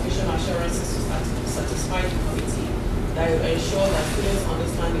given sufficient assurances to satisfy the committee that it will ensure that students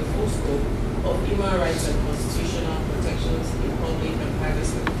understand the full scope of human rights and constitutional protections in public and private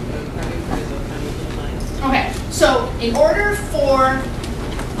prayers of Canadian life. Okay, so in order for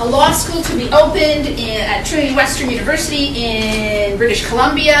a law school to be opened at Trinity Western University in British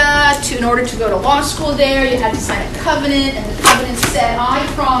Columbia, in order to go to law school there, you had to sign a covenant, and the covenant said, I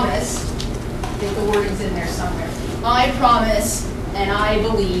promise, I think the wording's in there somewhere, I promise and I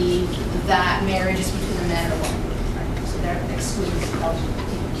believe that marriage is between a man and a woman. Right? So that excludes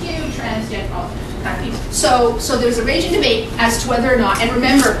LGBTQ, transgender, all kind of people. So there's a raging debate as to whether or not, and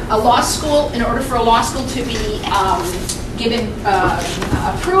remember, a law school, in order for a law school to be given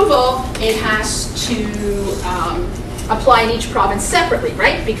approval, it has to apply in each province separately,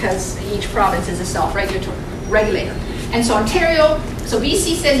 right? Because each province is a self-regulator. And so Ontario, so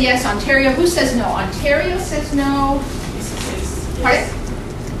BC says yes, Ontario, who says no? Ontario says no. BC says yes.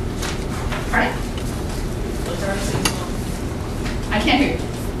 Pardon? Ontario says no. I can't hear you.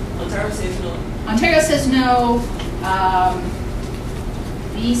 Ontario says no. Ontario says no.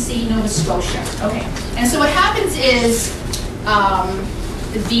 BC, Nova Scotia. Okay. And so what happens is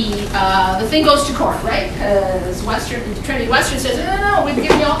the thing goes to court, right? Because Trinity Western says, no, we've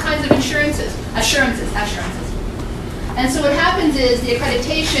given you all kinds of assurances. And so what happens is the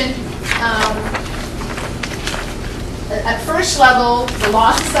accreditation, at first level, the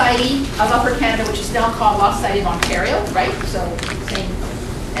Law Society of Upper Canada, which is now called Law Society of Ontario, right? So same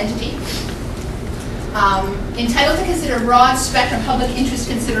entity. Entitled to consider broad spectrum public interest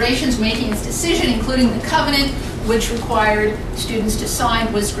considerations making its decision, including the covenant, which required students to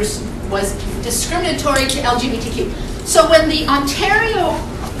sign, was discriminatory to LGBTQ. So when the Ontario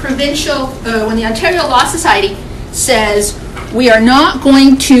when the Ontario Law Society says we are not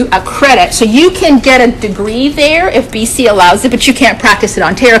going to accredit, so you can get a degree there if BC allows it, but you can't practice at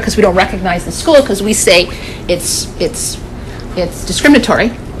Ontario because we don't recognize the school because we say it's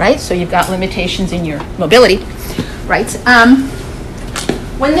discriminatory, right? So you've got limitations in your mobility rights.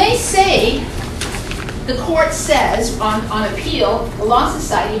 When they say, the court says on appeal, the Law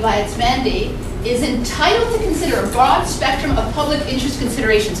Society, by its mandate, is entitled to consider a broad spectrum of public interest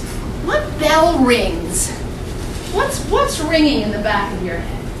considerations. What bell rings? What's ringing in the back of your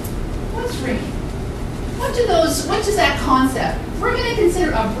head? What's ringing? What does that concept? We're going to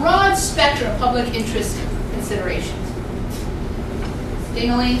consider a broad spectrum of public interest considerations.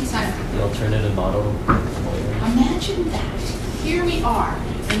 Ding-a-ling, sign. The alternative model. Imagine that. Here we are,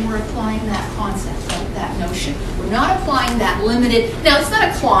 and we're applying that concept, right, that notion. We're not applying that limited, now it's not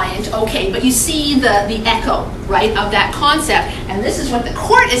a client, okay, but you see the echo, right, of that concept, and this is what the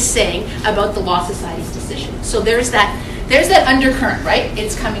court is saying about the Law Society's decision. So there's that undercurrent, right,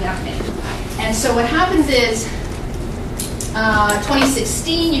 it's coming up in. And so what happens is,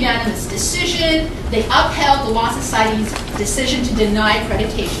 2016 unanimous decision, they upheld the Law Society's decision to deny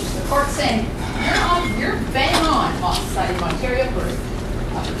accreditation. So the court's saying, you're bang on, Law Society of Ontario, or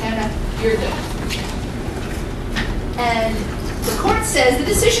Upper Canada, you're good. And the court says the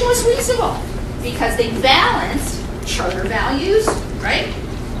decision was reasonable because they balanced charter values, right,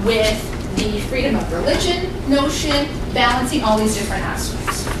 with the freedom of religion notion, balancing all these different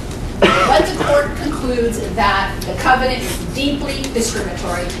aspects. But the court concludes that the covenant is deeply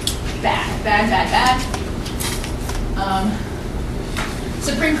discriminatory. Bad.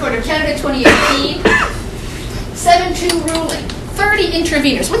 Supreme Court of Canada, 2018, 7-2 ruling, 30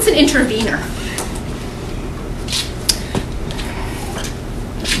 interveners. What's an intervener?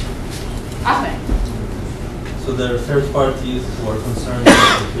 Ahmed. So there are third parties who are concerned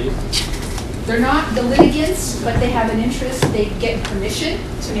about the case? They're not the litigants, but they have an interest. They get permission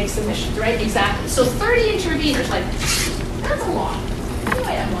to make submissions, right? Exactly. So 30 interveners, like, that's a lot. You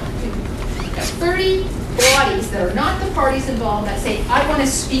might have one or two. 30 bodies that are not the parties involved that say, I want to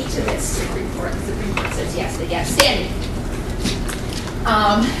speak to this Supreme Court. The Supreme Court says yes, they get standing.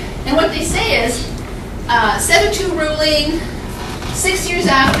 And what they say is, 7-2 ruling, 6 years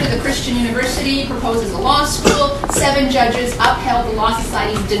after the Christian University proposes a law school, 7 judges upheld the Law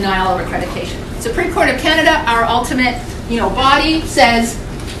Society's denial of accreditation. Supreme Court of Canada, our ultimate, body, says,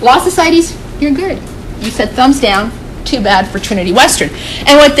 Law Societies, you're good. You said thumbs down. Too bad for Trinity Western.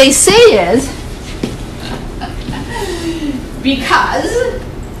 And what they say is, because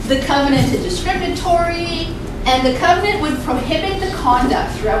the covenant is discriminatory, and the covenant would prohibit the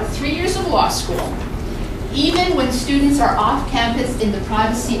conduct throughout 3 years of law school even when students are off campus in the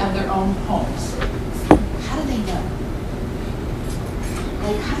privacy of their own homes. How do they know?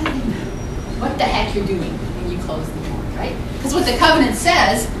 Like, how do they know what the heck you're doing when you close the door, right? Because what the covenant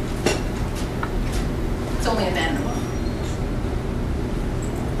says, it's only a man and a woman.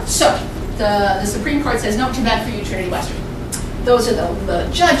 So, the Supreme Court says, no, too bad for you, Trinity Western. Those are the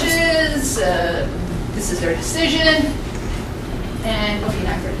judges, this is their decision, and okay,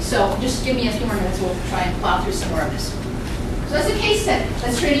 9:30. So just give me a few more minutes, we'll try and plow through some more of this. So that's a case study,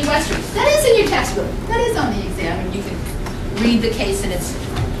 that's Trinity Western. That is in your textbook, that is on the exam, and you can read the case in its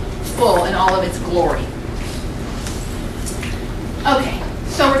full, in all of its glory. Okay,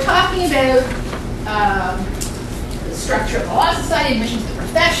 so we're talking about the structure of the Law Society, admission to the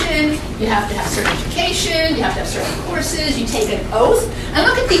profession. You have to have certain education, you have to have certain courses, you take an oath. And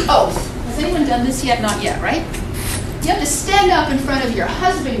look at the oath. Has anyone done this yet? Not yet, right? You have to stand up in front of your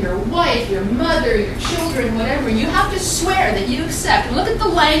husband, your wife, your mother, your children, whatever. You have to swear that you accept. And look at the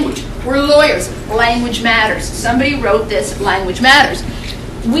language. We're lawyers. Language matters. Somebody wrote this, language matters.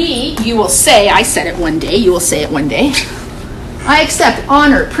 You will say, I said it one day, you will say it one day. I accept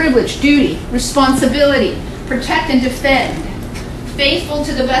honor, privilege, duty, responsibility, protect and defend, faithful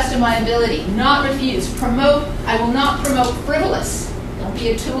to the best of my ability, not refuse, promote, I will not promote frivolous. Don't be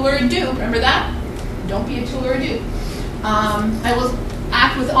a tool or a dupe, remember that? Don't be a tool or a dupe. I will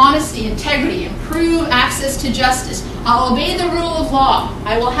act with honesty, integrity, improve access to justice. I'll obey the rule of law.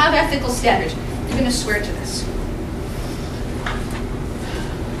 I will have ethical standards. You're going to swear to this.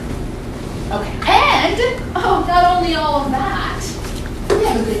 Okay, and, not only all of that, we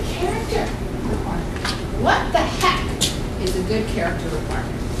have a good character requirement. What the heck is a good character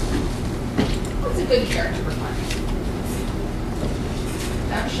requirement? What's a good character requirement?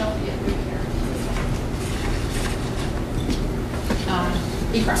 That shall be a good character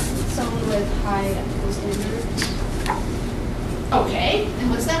requirement. Someone with high ethical standards. Okay, and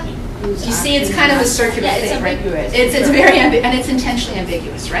what's that mean? You see, it's kind of a circular thing, right? ambiguous. It's very and it's intentionally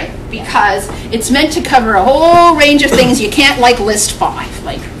ambiguous, right? Because it's meant to cover a whole range of things. You can't list 5.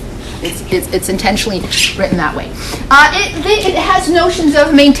 It's intentionally written that way. It has notions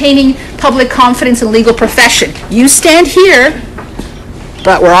of maintaining public confidence in the legal profession. You stand here,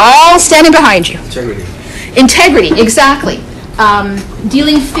 but we're all standing behind you. Integrity. Integrity, exactly.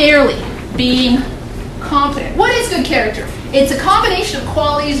 Dealing fairly, being competent. What is good character? It's a combination of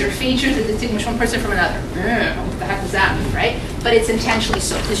qualities or features that distinguish one person from another. What the heck does that mean, right? But it's intentionally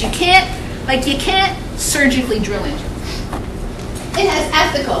so, because you can't surgically drill into it. It has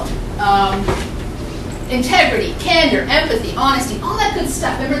ethical, integrity, candor, empathy, honesty, all that good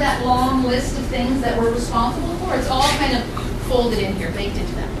stuff. Remember that long list of things that we're responsible for? It's all kind of folded in here, baked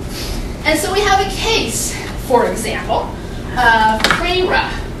into them. And so we have a case, for example, of Freira,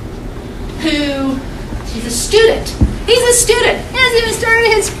 who he's a student. He's a student. He hasn't even started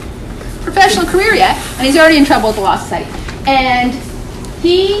his professional career yet, and he's already in trouble with the Law Society. And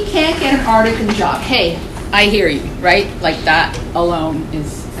he can't get an articling job. Hey, I hear you, right? That alone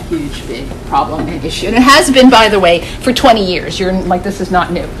is a huge, big problem and issue. And it has been, by the way, for 20 years. This is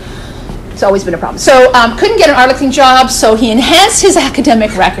not new. It's always been a problem. So couldn't get an articling job, so he enhanced his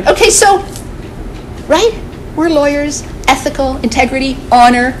academic record. Okay, so, right? We're lawyers, ethical, integrity,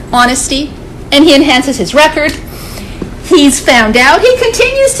 honor, honesty, and he enhances his record. He's found out. He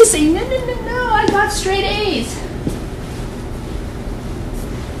continues to say, no, I got straight A's.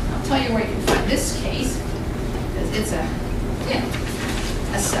 I'll tell you where you can find this case, because it's a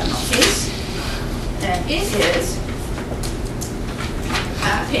seminal case, and it is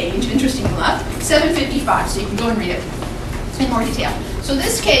page, interesting enough, 755, so you can go and read it in more detail. So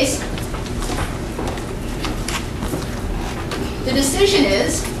this case, the decision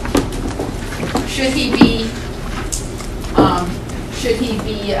is, should he be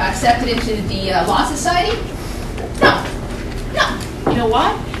accepted into the Law Society? No. You know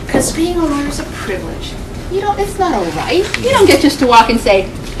why? Because being a lawyer is a privilege. It's not all right. You don't get just to walk and say,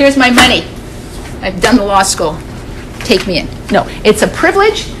 here's my money. I've done the law school. Take me in. No, it's a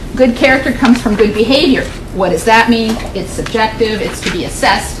privilege. Good character comes from good behavior. What does that mean? It's subjective. It's to be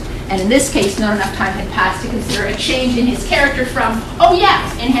assessed. And in this case, not enough time had passed to consider a change in his character from,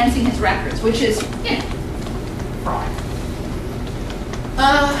 enhancing his records, which is, fraud.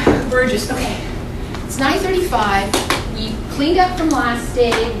 Burgess, okay. It's 9:35. We cleaned up from last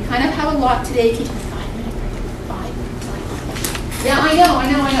day. We kind of have a lot today. Can you 5 minutes? 5? Yeah, I know.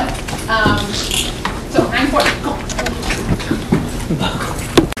 So 9:40, go.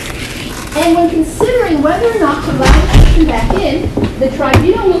 And when considering whether or not to allow the person back in, the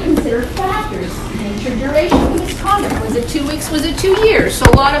tribunal will consider factors nature, duration of misconduct. Was it 2 weeks? Was it 2 years? So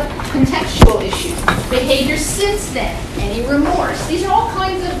a lot of contextual issues. Behavior since then. Any remorse? These are all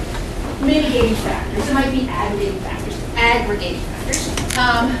kinds of mitigating factors. It might be aggregating factors.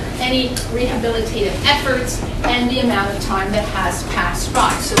 Any rehabilitative efforts, and the amount of time that has passed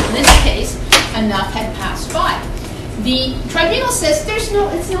by. So in this case, enough had passed by. The tribunal says it's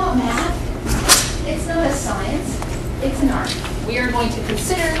not math, it's not a science, it's an art. We are going to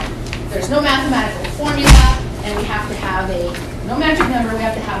consider there's no mathematical formula, and we have to have no magic number, we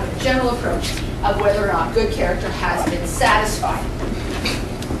have to have a general approach of whether or not good character has been satisfied.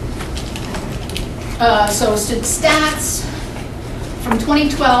 So stats, from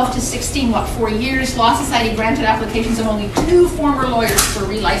 2012 to 16, 4 years, Law Society granted applications of only 2 former lawyers for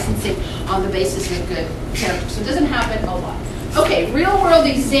relicensing on the basis of good character. So it doesn't happen a lot. Okay, real world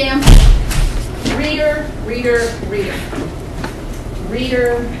example. Reader,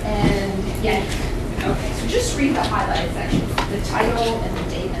 and yeah. Okay, so just read the highlighted section. The title and the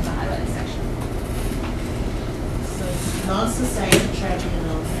date and the highlighted section. So it's Law Society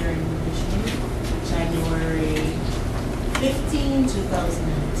Tribunal here in Michigan, January 15,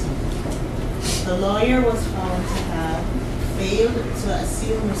 2019. The lawyer was found to have failed to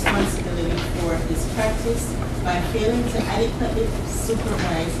assume responsibility for his practice by failing to adequately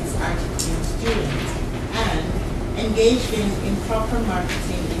supervise his articling students and engaged in improper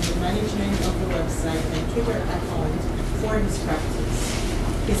marketing in the management of the website and Twitter account for his practice.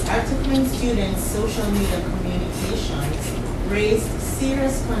 His articling students' social media communications raised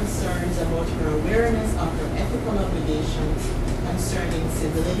serious concerns about her awareness of her ethical obligations concerning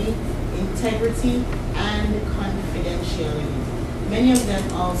civility, integrity, and confidentiality. Many of them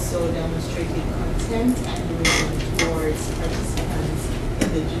also demonstrated contempt and derision towards participants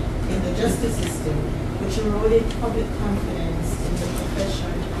in the justice system, which eroded public confidence in the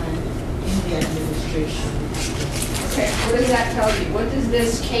profession and in the administration. Okay, what does that tell you? What does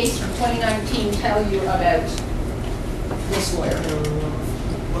this case from 2019 tell you about this lawyer?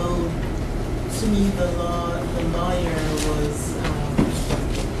 Well, to me, the lawyer was,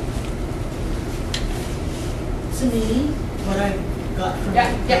 to me, what I got from the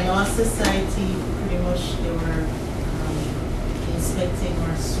Law Society, pretty much they were inspecting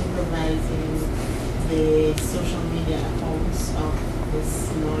or supervising the social media accounts of this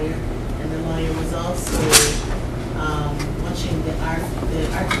lawyer, and the lawyer was also watching the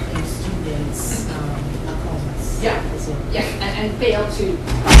articling students' accounts. And failed to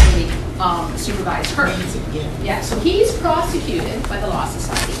properly supervise her. So he's prosecuted by the Law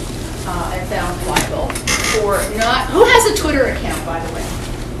Society and found liable for not. Who has a Twitter account, by the way?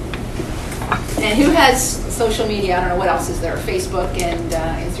 And who has social media? I don't know what else is there. Facebook and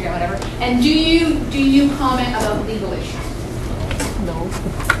Instagram, whatever. And do you comment about legal issues? No.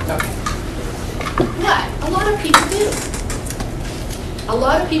 Okay. But a lot of people do. A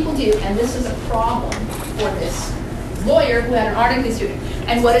lot of people do, and this is a problem for this lawyer who had an articling student.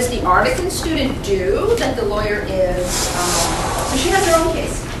 And what does the articling student do that the lawyer is? So she has her own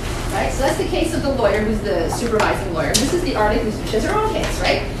case, right? So that's the case of the lawyer who's the supervising lawyer. This is the articling student. She has her own case,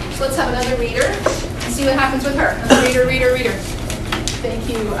 right? So let's have another reader and see what happens with her. Another reader. Thank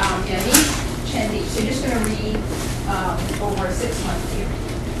you, Andy Chendi. So you're just going to read over a 6-month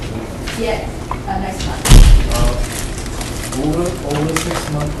period. Nice one. Over a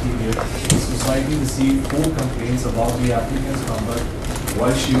 6-month period, the society received 4 complaints about the applicant's conduct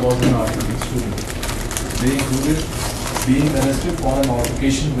while she was an articling student. They included being arrested for an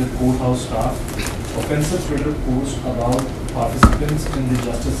altercation with courthouse staff, offensive Twitter posts about participants in the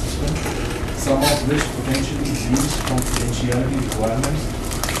justice system, some of which potentially breached confidentiality requirements,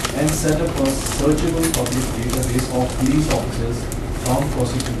 and set up a searchable public database of police officers, found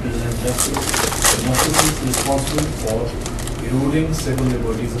prosecutors, and justices responsible for eroding civil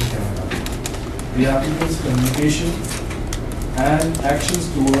liberties in Canada. The applicant's communication and actions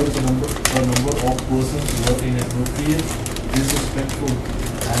towards a number of persons were inappropriate, disrespectful,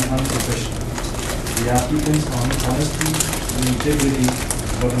 and unprofessional. The applicant's honesty and integrity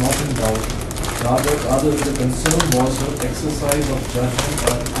were not in doubt. Rather, the concern was her exercise of judgment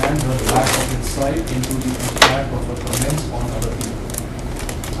and her lack of insight into the impact of her comments on other people.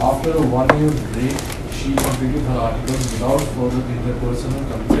 After a 1-year break, she completed her articles without further interpersonal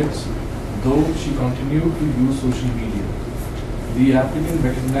conflicts, though she continued to use social media. The applicant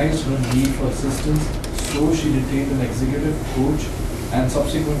recognized her need for assistance, so she retained an executive coach and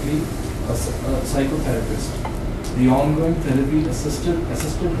subsequently a psychotherapist. The ongoing therapy assisted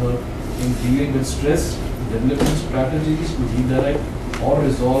her in dealing with stress, developing strategies to redirect or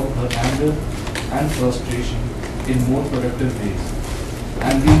resolve her anger and frustration in more productive ways.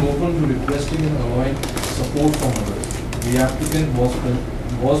 and being open to requesting and allowing support from others. The applicant was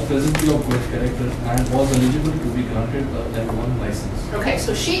presently of good character and was eligible to be granted a L1 license. Okay,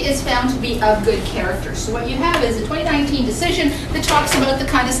 so she is found to be of good character. So what you have is a 2019 decision that talks about the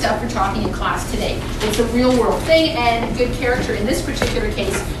kind of stuff we're talking in class today. It's a real world thing, and good character in this particular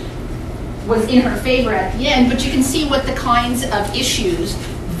case was in her favor at the end, but you can see what the kinds of issues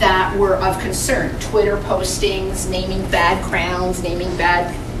that were of concern. Twitter postings, naming bad crowns, naming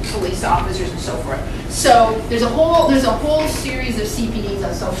bad police officers, and so forth. So there's a whole series of CPDs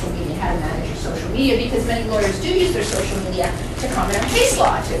on social media, how to manage your social media, because many lawyers do use their social media to comment on case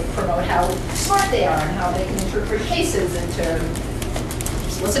law, to promote how smart they are and how they can interpret cases and to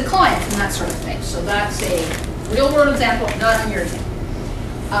solicit clients and that sort of thing. So that's a real world example, not on your example.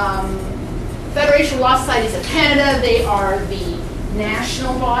 Federation of Law Societies of Canada, they are the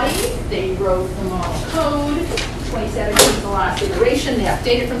national body. They wrote the model code. 2017 is the last iteration. They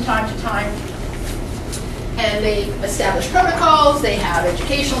update it from time to time. And they establish protocols. They have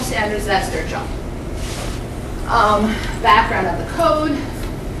educational standards. That's their job. Background of the code.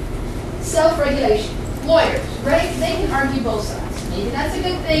 Self-regulation. Lawyers, right? They can argue both sides. Maybe that's a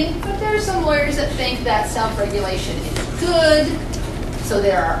good thing, but there are some lawyers that think that self-regulation is good. So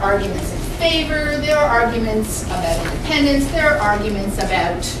there are arguments in favor, there are arguments about independence, there are arguments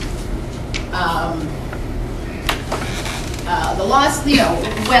about the laws,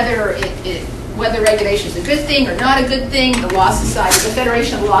 whether regulation is a good thing or not a good thing. The Law Society, the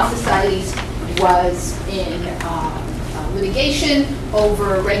Federation of Law Societies was in litigation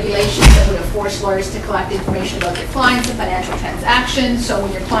over regulations that would have forced lawyers to collect information about their clients and financial transactions. So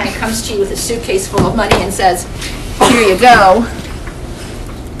when your client comes to you with a suitcase full of money and says, here you go,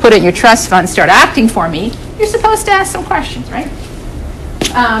 put it in your trust fund, start acting for me, you're supposed to ask some questions, right?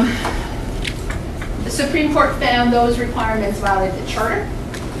 The Supreme Court found those requirements violated the Charter.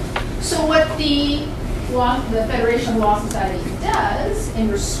 So what the Federation of Law Societies does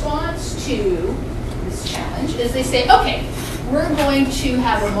in response to this challenge is they say, okay, we're going to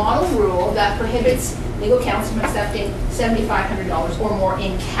have a model rule that prohibits legal counsel from accepting $7,500 or more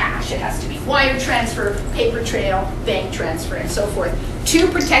in cash. It has to be wire transfer, paper trail, bank transfer, and so forth, to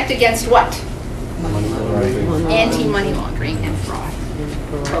protect against what? Anti-money laundering and fraud.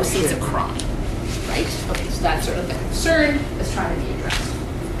 Proceeds of crime, right? Okay, so that's sort of the concern that's trying to be addressed.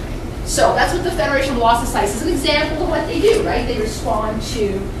 So that's what the Federation of Law Societies is an example of what they do, right? They respond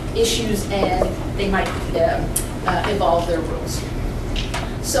to issues and they might evolve their rules.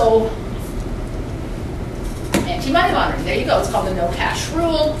 So anti-money laundering, there you go. It's called the no cash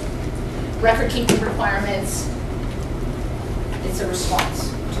rule. Record keeping requirements. It's a response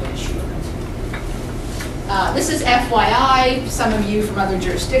to an issue. This is FYI. Some of you from other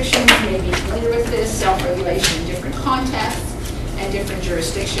jurisdictions may be familiar with this. Self-regulation in different contexts and different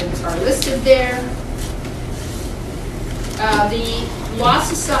jurisdictions are listed there.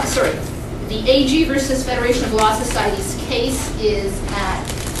 The AG versus Federation of Law Societies case is at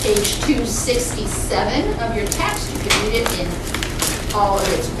page 267 of your text. You can read it in all of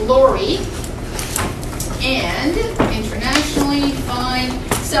its glory. And internationally, fine.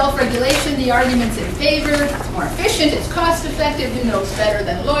 Self-regulation, the arguments in favor. It's more efficient, it's cost-effective, who knows better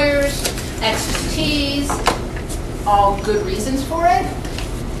than lawyers. X's, T's, all good reasons for it.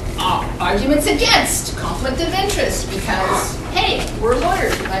 Arguments against, conflict of interest, because, hey, we're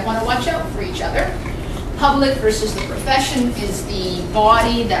lawyers, we might want to watch out for each other. Public versus the profession is the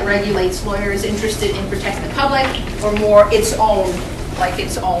body that regulates lawyers interested in protecting the public, or more its own, like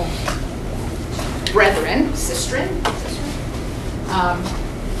its own brethren, sistren.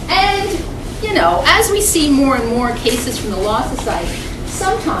 And, you know, as we see more and more cases from the Law Society,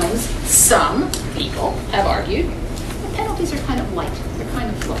 sometimes some people have argued the penalties are kind of light, they're kind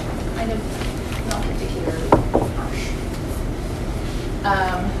of low, kind of not particularly harsh.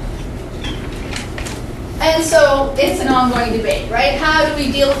 And so it's an ongoing debate, right? How do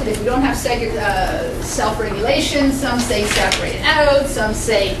we deal with it if we don't have self-regulation? Some say separate it out, some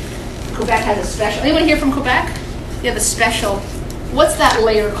say Quebec has a special, anyone here from Quebec? You have a special, what's that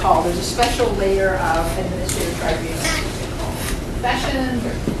layer called? There's a special layer of administrative tribunal. Professions,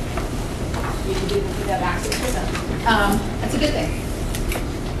 or you can have access to them. That's a good thing.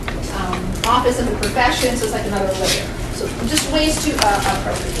 Office of the profession, so it's like another layer. So just ways to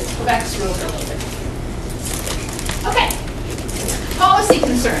approach this. Quebec's rules are a little bit. Okay, policy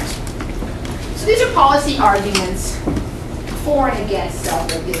concerns. So these are policy arguments for and against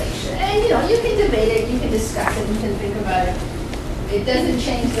self-regulation. And you know, you can debate it, you can discuss it, you can think about it. It doesn't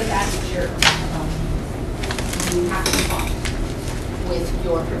change the fact that you have to comply with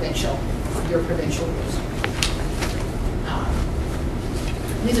your provincial rules.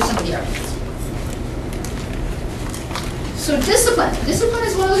 These are some of the arguments. So discipline. Discipline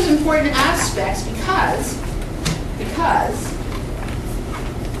is one of those important aspects because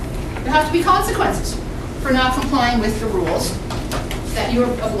there have to be consequences for not complying with the rules that you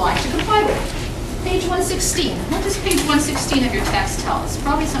are obliged to comply with. Page 116. What does page 116 of your text tell us?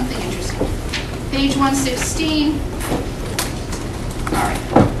 Probably something interesting. Page 116. All right.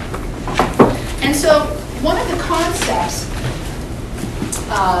 And so one of the concepts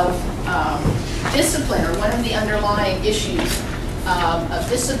of discipline, or one of the underlying issues of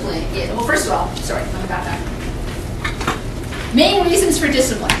discipline is, well, first of all, sorry, let me back up. Main reasons for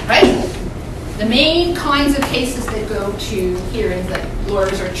discipline, right? The main kinds of cases that go to hearings that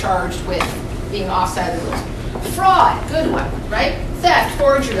lawyers are charged with being offside of the rules. Fraud, good one, right? Theft,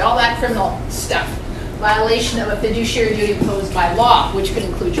 forgery, all that criminal stuff. Violation of a fiduciary duty imposed by law, which could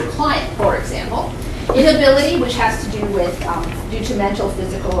include your client, for example. Inability, which has to do with, due to mental,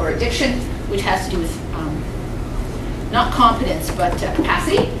 physical, or addiction, which has to do with not competence, but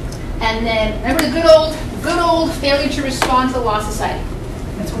capacity. And then, remember the good old failure to respond to the law society.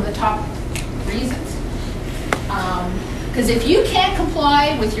 That's one of the top reasons. Because if you can't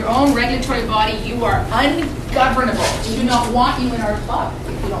comply with your own regulatory body, you are ungovernable. We do not want you in our club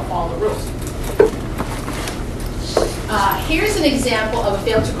if you don't follow the rules. Here's an example of a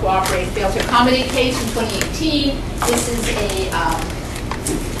fail to cooperate, fail to accommodate case from 2018.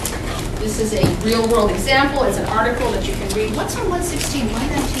 This is a real world example. It's an article that you can read. What's on 116? Why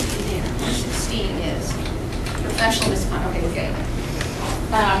did I take you there? 116 is professional misconduct. Okay, okay.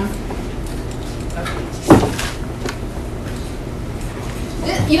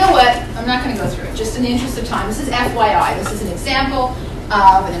 You know what? I'm not going to go through it. Just in the interest of time. This is FYI. This is an example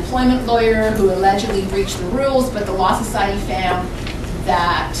of an employment lawyer who allegedly breached the rules, but the Law Society found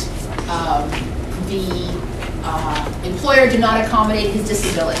that the employer did not accommodate his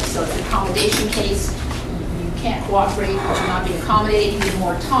disability. So it's an accommodation case. You can't cooperate because you're not being accommodated. He needed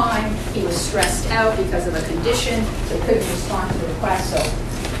more time. He was stressed out because of a condition, so he couldn't respond to the request. So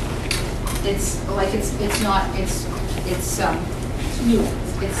it's new.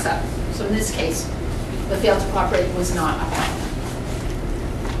 So in this case, the fail to cooperate was not a problem.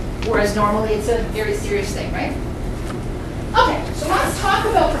 Whereas normally it's a very serious thing, right? Okay, so let's talk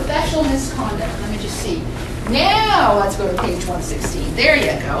about professional misconduct. Let me just see. Now let's go to page 116. There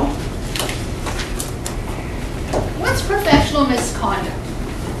you go. What's professional misconduct?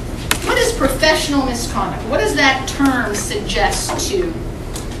 What is professional misconduct? What does that term suggest to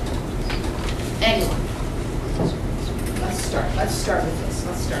anyone? Let's start with this.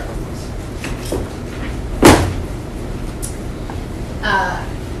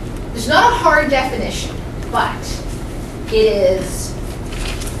 There's not a hard definition, but it is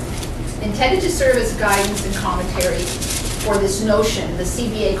intended to serve as guidance and commentary for this notion, the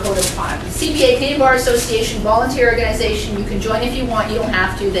CBA Code of Conduct. The CBA, Canadian Bar Association, volunteer organization, you can join if you want, you don't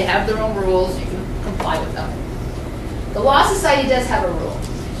have to. They have their own rules, you can comply with them. The Law Society does have a rule,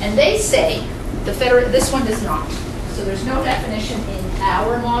 and they say, this one does not. So there's no definition in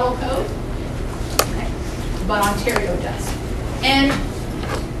our model code, okay, but Ontario does. And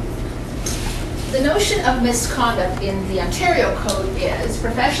the notion of misconduct in the Ontario code is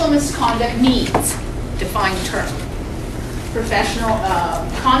professional misconduct means, defined term, professional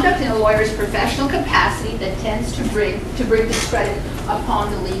conduct in a lawyer's professional capacity that tends to bring discredit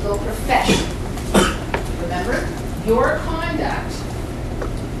upon the legal profession. Remember, your conduct,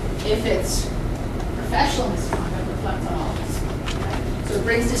 if it's professional misconduct, reflects on all of this. Okay? So it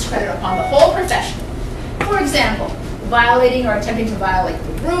brings discredit upon the whole profession. For example, violating or attempting to violate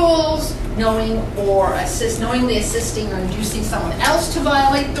the rules, knowingly assisting or inducing someone else to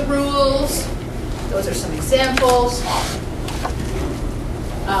violate the rules. Those are some examples.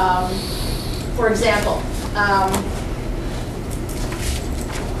 For example,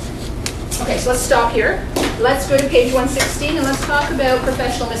 okay, so let's stop here. Let's go to page 116 and let's talk about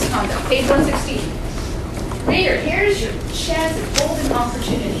professional misconduct. Page 116. Reader, here's your chance at golden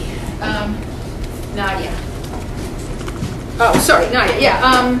opportunity. Nadia. Oh, sorry, Nadia.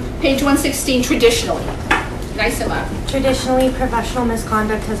 Yeah, page 116, traditionally. Nice and loud. Traditionally, professional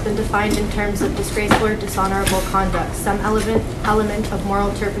misconduct has been defined in terms of disgraceful or dishonorable conduct. Some element of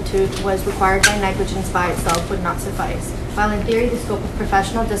moral turpitude was required by negligence by itself would not suffice. While in theory the scope of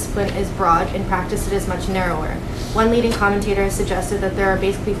professional discipline is broad, in practice it is much narrower. One leading commentator has suggested that there are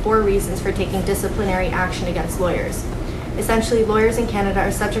basically 4 reasons for taking disciplinary action against lawyers. Essentially, lawyers in Canada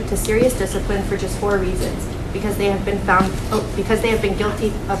are subject to serious discipline for just 4 reasons. Because they have been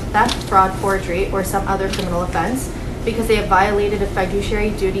guilty of theft, fraud, forgery, or some other criminal offense, because they have violated a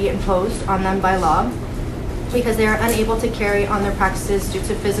fiduciary duty imposed on them by law, because they are unable to carry on their practices due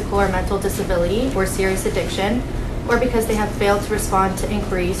to physical or mental disability or serious addiction, or because they have failed to respond to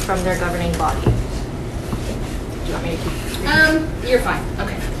inquiries from their governing body. Do you want me to keep? You're fine.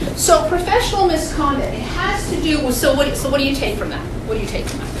 Okay. So professional misconduct, it has to do with, so what do you take from that? What do you take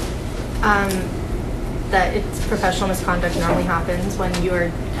from that? That it's professional misconduct normally happens when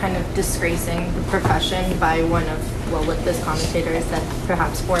you're kind of disgracing the profession by one of, well, what this commentator said,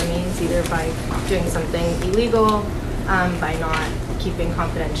 perhaps four means, either by doing something illegal, by not keeping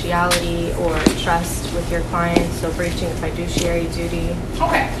confidentiality or trust with your client, so breaching a fiduciary duty.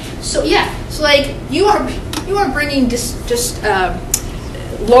 Okay, so yeah, so like you are bringing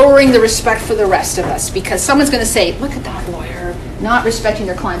lowering the respect for the rest of us, because someone's going to say, look at that lawyer, not respecting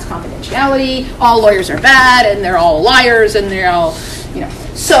their client's confidentiality, all lawyers are bad, and they're all liars, and they're all, you know.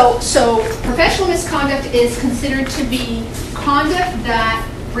 So professional misconduct is considered to be conduct that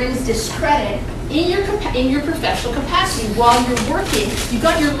brings discredit in your professional capacity while you're working. You've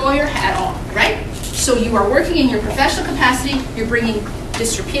got your lawyer hat on, right? So you are working in your professional capacity, you're bringing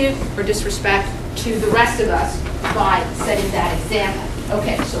disrepute or disrespect to the rest of us by setting that example.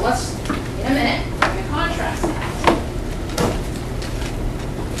 Okay, so let's, in a minute, we're going to contrast that.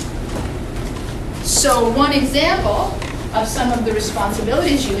 So one example of some of the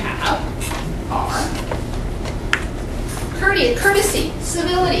responsibilities you have are courtesy,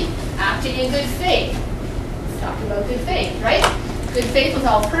 civility, acting in good faith. We talked about good faith, right? Good faith with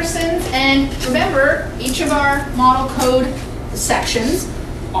all persons. And remember, each of our model code sections,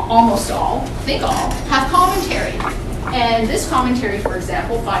 almost all, I think all, have commentary. And this commentary, for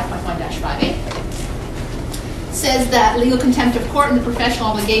example, 5.1-5A, says that legal contempt of court and the professional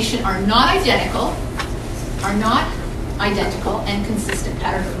obligation are not identical and consistent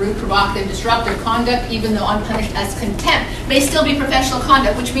patterns of rude, provocative, disruptive conduct, even though unpunished as contempt, may still be professional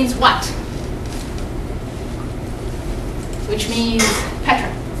conduct, which means what? Which means,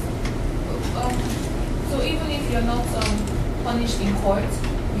 Petra. So even if you're not punished in court,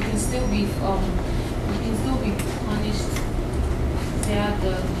 you can still be punished via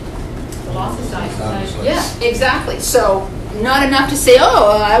the law society. Yeah, exactly. So not enough to say,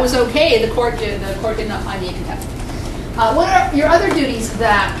 oh, I was okay. The court did not find me in contempt. What are your other duties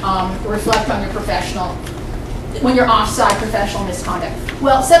that reflect on your professional, when you're offside professional misconduct?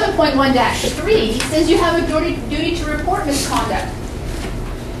 Well, 7.1-3 says you have a duty to report misconduct.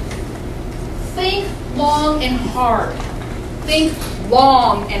 Think long and hard. Think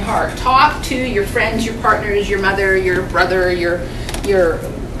long and hard. Talk to your friends, your partners, your mother, your brother, your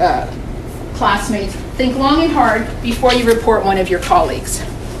classmates. Think long and hard before you report one of your colleagues.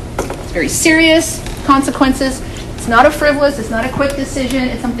 It's very serious consequences. It's not a frivolous, it's not a quick decision,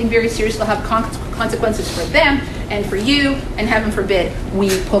 it's something very serious. It'll have consequences for them and for you, and heaven forbid we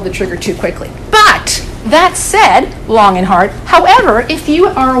pull the trigger too quickly. But that said, long and hard, however, if you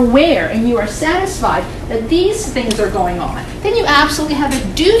are aware and you are satisfied that these things are going on, then you absolutely have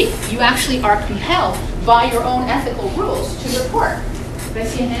a duty. You actually are compelled by your own ethical rules to report. Did I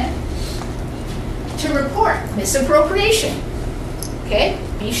see a hand? To report misappropriation. Okay?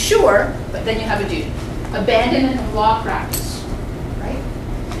 Be sure, but then you have a duty. Abandonment of law practice, right?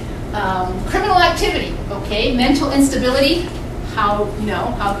 Criminal activity, okay? Mental instability, how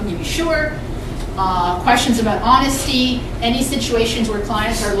can you be sure? Questions about honesty, any situations where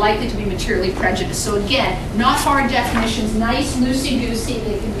clients are likely to be materially prejudiced. So again, not hard definitions, nice, loosey-goosey,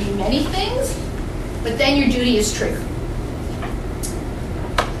 they can be many things, but then your duty is triggered.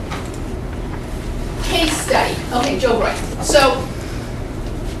 Case study. Okay, Joe Roy. So,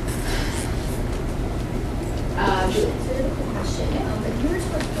 Julie. So, a quick question. If you were to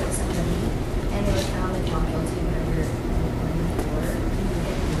report somebody and they were found and not guilty whenever you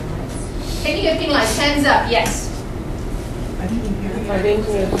Can you get penalized? Hands up, yes. I didn't hear that. I didn't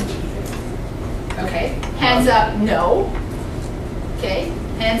hear. Okay. Hands up, no. Okay.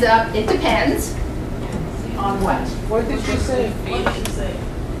 Hands up, it depends. On what? What did you say? What did you say?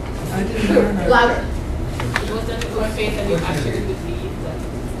 I didn't hear her. Louder. It wasn't good faith and you actually believe that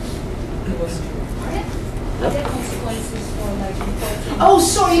it was true. Are there consequences for like reporting? Oh,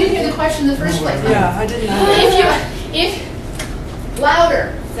 sorry, you didn't hear the question in the first place. Yeah, I didn't know. If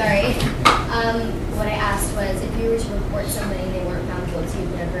louder. Sorry. What I asked was, if you were to report somebody and they weren't found guilty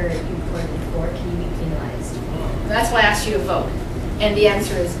of whatever you reported before, can you be penalized? That's why I asked you to vote. And the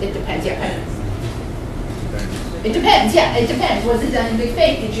answer is, it depends. Yeah. It depends. Yeah, it depends. Was it done in good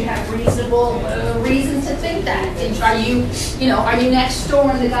faith? Did you have reasonable reasons to think that? Are you next door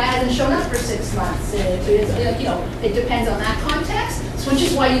and the guy hasn't shown up for 6 months? It depends on that context. So which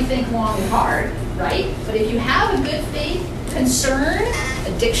is why you think long and hard, right? But if you have a good faith concern,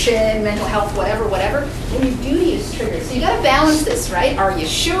 a addiction, mental health, whatever, and your duty is triggered. So you got to balance this, right? Are you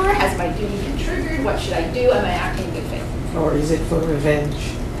sure? Has my duty been triggered? What should I do? Am I acting in good faith? Or is it for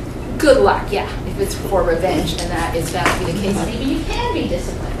revenge? Good luck, yeah. If it's for revenge, then that is bound to be the case. Maybe you can be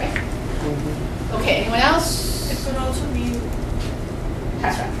disciplined, right? Okay, anyone else? It could also mean.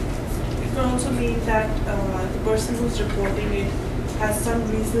 That's right. It could also mean that the person who's reporting it has some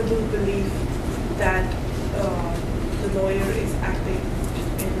reasonable belief that the lawyer is acting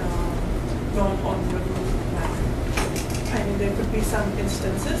in a non-honorable manner. I mean, there could be some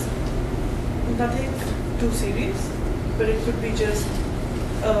instances, nothing too serious, but it could be just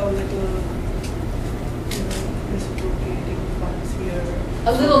a little, misappropriating funds here.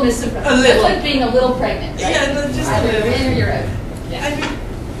 A little misappropriating. A little. Like being a little pregnant, right? Yeah, no, just Either a little. you're in or you're out. Yeah. I mean,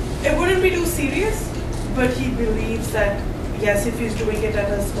 it wouldn't be too serious, but he believes that, yes, if he's doing it at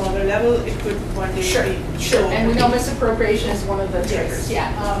a smaller level, it could one day be Sure, shown. and we know misappropriation is one of the triggers.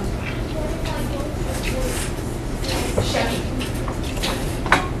 Yeah. Chevy.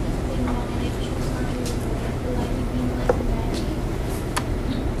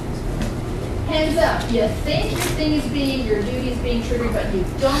 Hands up. You think your duty is being triggered, but you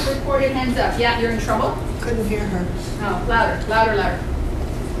don't report it. Hands up. Yeah, you're in trouble. Couldn't hear her. Oh, louder.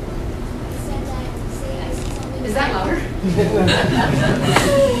 Is that louder?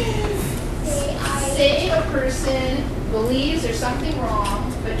 Say a person believes there's something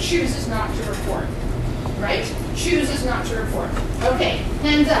wrong, but chooses not to report. Right? Chooses not to report. Okay,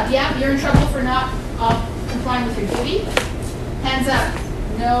 hands up. Yeah, you're in trouble for not complying with your duty. Hands up.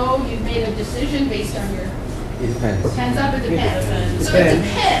 No, you've made a decision based on your... It depends. Hands up, it depends. So it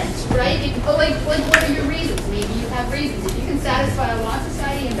depends, right? Like what are your reasons? Maybe you have reasons. If you can satisfy a law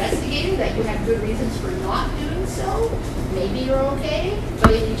society investigating that you have good reasons for not doing so, maybe you're okay.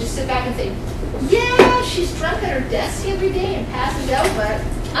 But if you just sit back and say, yeah, she's drunk at her desk every day and passes out, but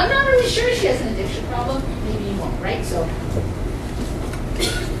I'm not really sure she has an addiction problem, maybe you won't, right? So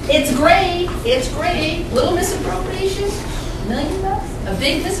it's gray. Little misappropriation, $1 million, a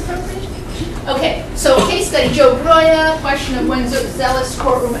big misappropriation. Okay, so case study, Joe Groya, question of when zealous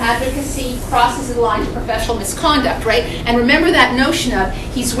courtroom advocacy crosses the line to professional misconduct, right? And remember that notion of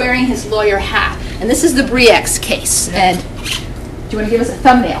he's wearing his lawyer hat. And this is the Briex case. And do you want to give us a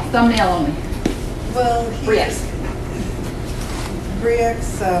thumbnail? Thumbnail only. Well, Briex.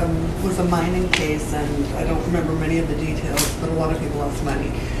 Briex was a mining case, and I don't remember many of the details, but a lot of people lost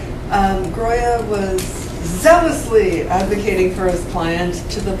money. Groya was zealously advocating for his client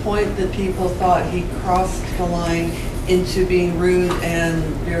to the point that people thought he crossed the line into being rude and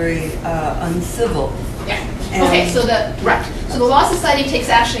very uncivil. Yeah. Okay, so the Law Society takes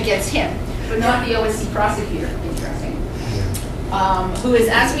action against him, but not the OSC prosecutor. Interesting. Who is,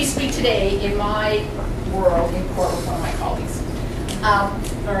 as we speak today, in my world, in court with one of my colleagues,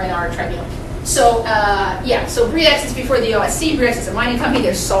 or in our tribunal. So so Briex is before the OSC. Briex is a mining company.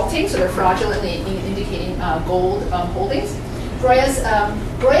 They're salting, so they're fraudulently indicating gold holdings. Groya's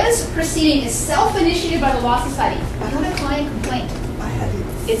proceeding is self-initiated by the Law Society. Not a client complaint.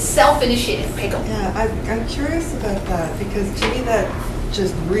 It's self-initiated. Okay, go. Yeah, I'm curious about that, because to me that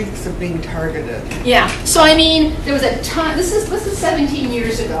just reeks of being targeted. Yeah. So I mean, there was a time. This is 17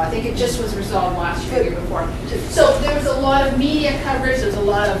 years ago. I think it just was resolved last year, the year before. So there was a lot of media coverage. There was a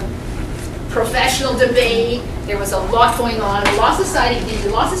lot of professional debate. There was a lot going on. The Law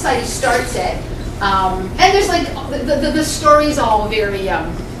Society starts it, and there's like the story's all very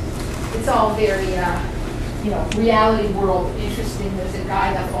it's all very reality world interesting. There's a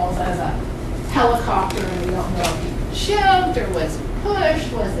guy that falls out of a helicopter, and we don't know if he jumped or was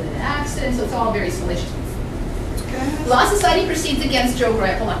pushed. Was it an accident? So it's all very salacious. Law Society proceeds against Joe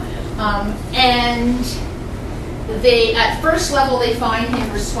Groya. Hold on, and they, at first level, they find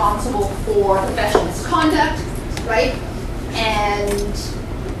him responsible for professional misconduct, right? And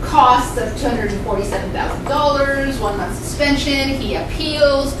costs of $247,000, 1 month suspension. He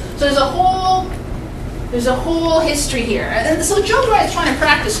appeals. So there's a whole history here. And so Joe Groya is trying to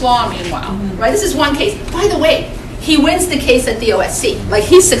practice law, meanwhile, right? This is one case. By the way, he wins the case at the OSC. Like,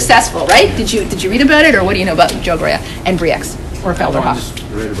 he's successful, right? Did you read about it, or what do you know about Joe Groya and Briex or Felderhoff? I just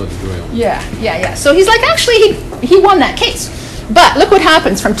read about the Groya. Yeah. So he's like, actually, he won that case. But look what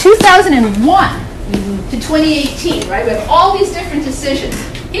happens from 2001 to 2018, right? We have all these different decisions.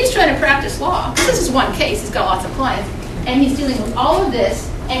 He's trying to practice law. This is one case. He's got lots of clients. And he's dealing with all of this.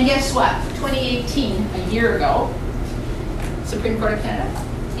 And guess what? 2018, a year ago, Supreme Court of Canada,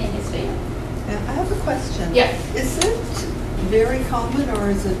 in his favor. I have a question. Yeah. Is it very common, or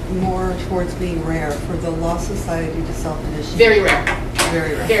is it more towards being rare for the Law Society to self-initiate? Very rare.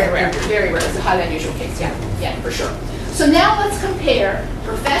 Very rare. Very rare. Very rare. It's a highly unusual case. Yeah, for sure. So now let's compare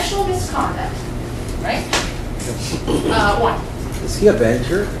professional misconduct, right? One. Is he a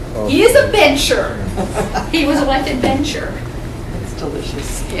bencher? Oh. He is a bencher. He was elected bencher. It's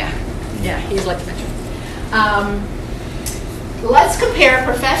delicious. Yeah, he's elected bencher. Let's compare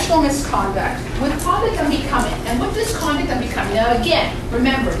professional misconduct with conduct unbecoming. And what does conduct unbecoming? Now again,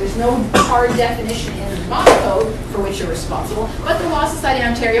 remember, there's no hard definition in the bond code for which you're responsible, but the Law Society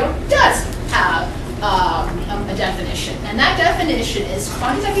of Ontario does have a definition. And that definition is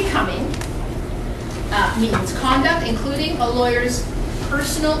conduct unbecoming means conduct including a lawyer's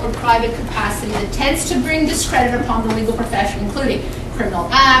personal or private capacity that tends to bring discredit upon the legal profession, including criminal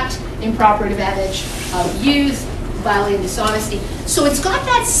act, improper advantage of youth, violating dishonesty. So it's got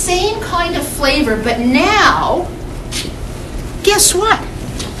that same kind of flavor, but now, guess what?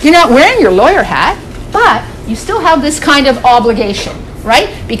 You're not wearing your lawyer hat, but you still have this kind of obligation,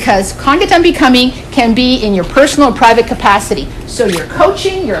 right? Because conduct unbecoming can be in your personal or private capacity. So you're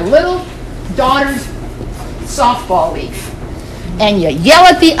coaching your little daughter's softball league, and you yell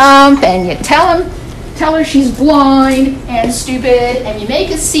at the ump, and you tell her she's blind and stupid, and you make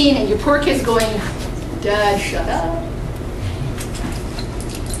a scene, and your poor kid's going, Dad, shut up.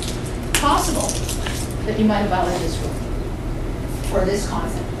 Possible that you might have violated this rule, or this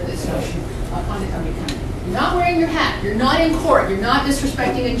concept, or this notion of conduct unbecoming. You're not wearing your hat. You're not in court. You're not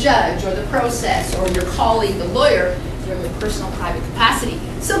disrespecting a judge or the process or your colleague, the lawyer. You're in your personal, private capacity.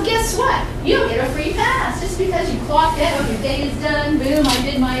 So guess what? You don't get a free pass just because you clocked out. Your day is done. Boom! I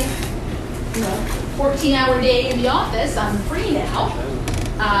did my 14-hour day in the office. I'm free now.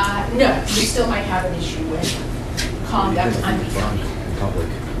 No, you still might have an issue with conduct unbecoming.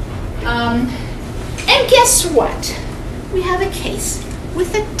 And guess what? We have a case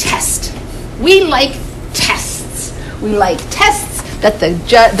with a test. We like tests. We like tests that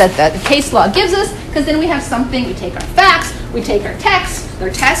the case law gives us, because then we have something. We take our facts, we take our text,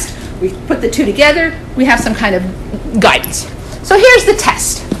 we put the two together, we have some kind of guidance. So here's the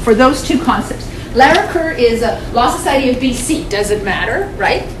test for those two concepts. Larriker is a Law Society of BC. Doesn't matter,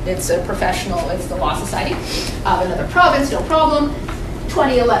 right? It's a professional, it's the Law Society of another province, no problem.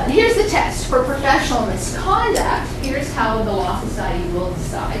 2011. Here's the test. For professional misconduct, here's how the Law Society will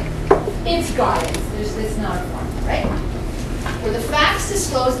decide. It's guidance. It's not a form, right? Where the facts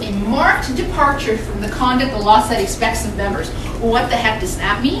disclose a marked departure from the conduct the Law Society expects of members. What the heck does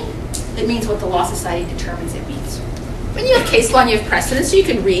that mean? It means what the Law Society determines it means. When you have case law and you have precedent, so you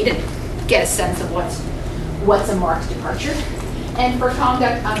can read and get a sense of what's a marked departure. And for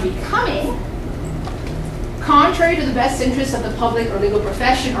conduct unbecoming, contrary to the best interests of the public or legal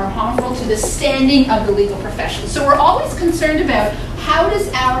profession, or harmful to the standing of the legal profession. So we're always concerned about how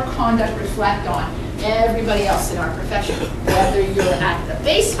does our conduct reflect on everybody else in our profession, whether you're at the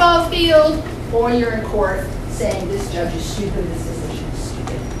baseball field or you're in court saying this judge is stupid, this decision is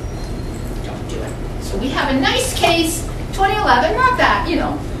stupid. Don't do it. So we have a nice case, 2011, not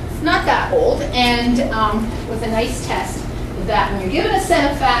that old, and with a nice test that when you're given a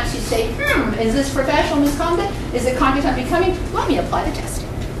set of facts, you say, is this professional misconduct? Is it conduct unbecoming? Let me apply the test.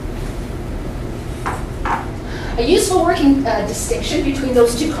 A useful working distinction between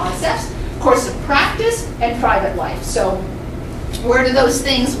those two concepts, course of practice and private life. So where do those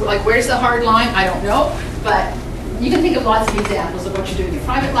things, like where's the hard line? I don't know, but you can think of lots of examples of what you're doing in your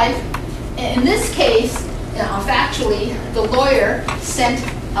private life. In this case, factually, the lawyer sent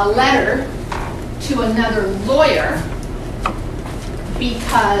a letter to another lawyer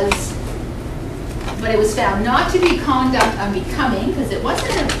but it was found not to be conduct unbecoming because it wasn't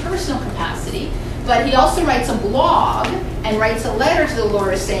in a personal capacity, but he also writes a blog and writes a letter to the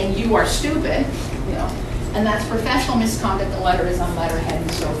lawyer saying, you are stupid, and that's professional misconduct. The letter is on letterhead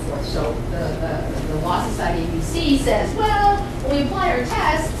and so forth. So the Law Society of BC says, well, when we apply our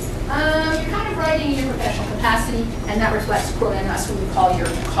tests, you're kind of writing in your professional capacity, and that reflects, quoting us, when we call your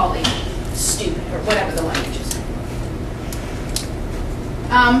colleague stupid, or whatever the language is.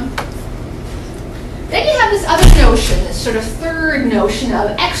 Then you have this other notion, this sort of third notion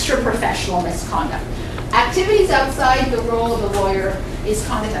of extra-professional misconduct. Activities outside the role of the lawyer is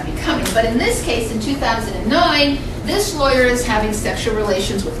conduct unbecoming. But in this case, in 2009, this lawyer is having sexual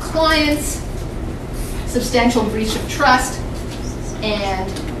relations with clients, substantial breach of trust,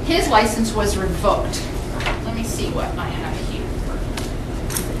 and his license was revoked. Let me see what I have here.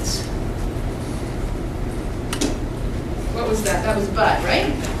 What was that? That was Bud,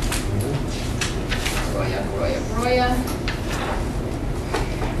 right? Roya.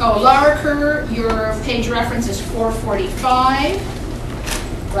 Oh, Larriker, your page reference is 445,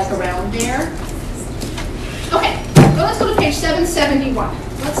 like around there. Okay, well, let's go to page 771.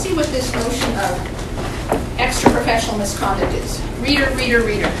 Let's see what this notion of extra professional misconduct is. Reader. Here,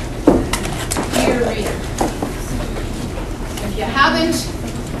 reader. If you haven't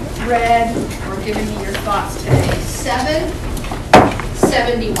read or given me your thoughts today,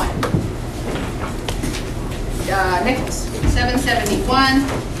 771. Nichols, 771,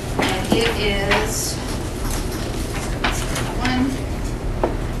 and it is 771.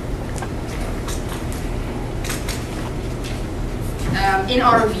 In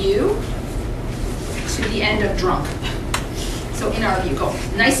our view, to the end of drunk. So in our view, go.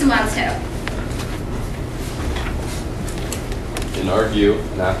 Nice and loud, stand up. In our view,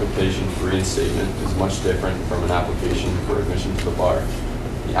 an application for reinstatement is much different from an application for admission to the bar.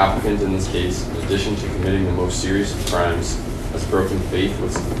 The applicant in this case, in addition to committing the most serious of crimes, has broken faith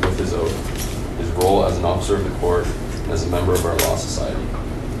with his oath, his role as an officer of the court, and as a member of our law society.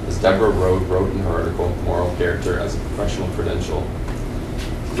 As Deborah wrote in her article, Moral Character as a Professional Credential,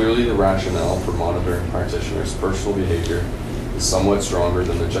 clearly the rationale for monitoring practitioners' personal behavior is somewhat stronger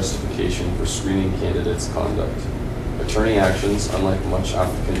than the justification for screening candidates' conduct. Attorney actions, unlike much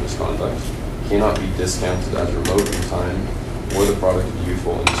applicant misconduct, cannot be discounted as remote in time or the product of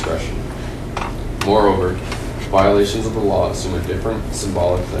youthful indiscretion. Moreover, violations of the law assume a different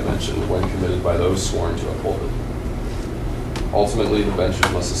symbolic dimension when committed by those sworn to uphold it. Ultimately, the benches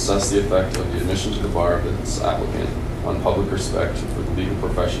must assess the effect of the admission to the bar of its applicant on public respect for the legal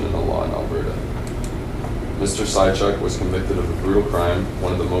profession and the law in Alberta. Mr. Sychuk was convicted of a brutal crime,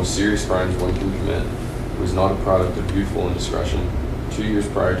 one of the most serious crimes one can commit. It was not a product of youthful indiscretion. 2 years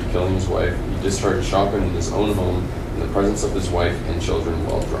prior to killing his wife, he discharged a shotgun in his own home in the presence of his wife and children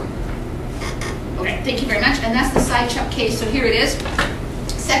while drunk. Okay, thank you very much. And that's the Sychuk case. So here it is,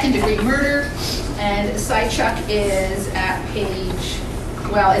 second-degree murder, and Sychuk is at page,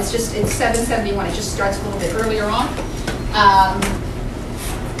 well, it's 771. It just starts a little bit earlier on.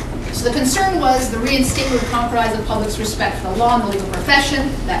 So the concern was the reinstatement would compromise the public's respect for the law and the legal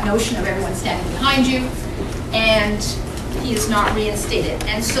profession, that notion of everyone standing behind you, and he is not reinstated.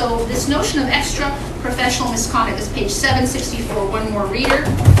 And so this notion of extra professional misconduct is page 764. One more reader.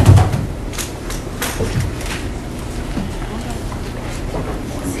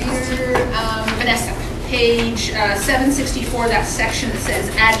 Vanessa, page 764, that section that says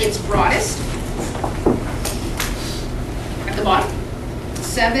at its broadest, at the bottom.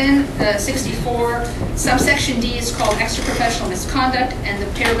 764, subsection D is called extra professional misconduct, and the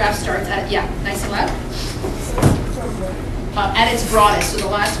paragraph starts at, yeah, nice and loud. At its broadest, so the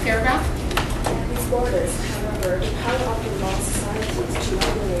last paragraph. At its broadest, however, the power of the law societies to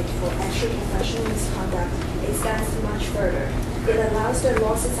regulate for extra professional misconduct extends much further. It allows the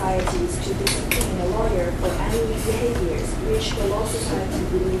law societies to discipline a lawyer for any behaviors which the law society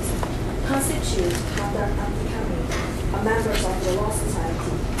believes constitute conduct unbecoming of members of the law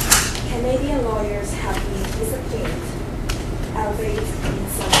society. Canadian lawyers have been disciplined, albeit in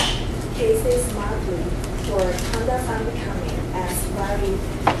some cases mildly, for conduct unbecoming as varied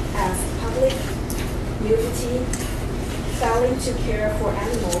as public nudity, failing to care for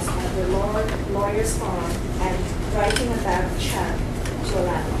animals at the lawyer's farm, and writing a bad check to a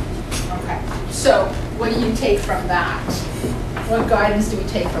landlord. Okay, so what do you take from that? What guidance do we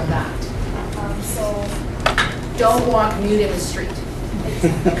take from that? So don't walk nude in the street.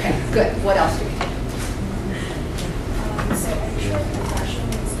 Okay, good. What else do we take? So extra professional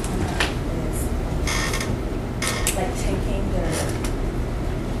misconduct is like taking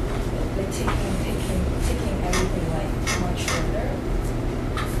everything like much further.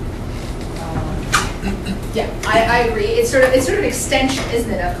 Yeah, I agree. It's sort of an extension, isn't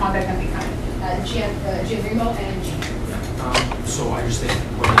it, of conduct unbecoming? Gianrimo and Jean. So I just think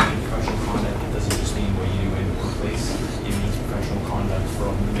when you mean professional conduct, it doesn't just mean what you do in the workplace. It means professional conduct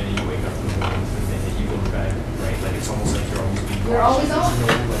from the minute you wake up in the morning to the minute you go to bed, right? Like it's almost like you're always being You're always on.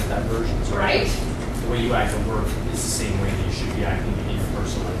 Like that version. So right. The way you act at work is the same way that you should be acting in your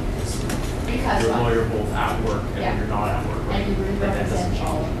personal life. Because you're a lawyer both at work and when you're not at work, right? And you Like that doesn't represent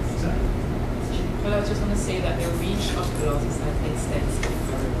all of change. us. Exactly. Well, I just want to say that the reach of the law society extends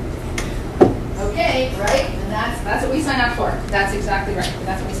further. Okay, right? And that's what we sign up for. That's exactly right.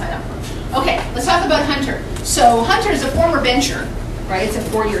 That's what we sign up for. Okay, let's talk about Hunter. So Hunter is a former bencher, right? It's a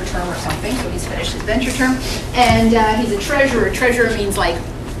 4-year term or something, so he's finished his bencher term. And he's a treasurer. Treasurer means like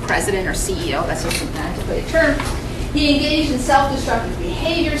president or CEO. That's just an antiquated term. He engaged in self-destructive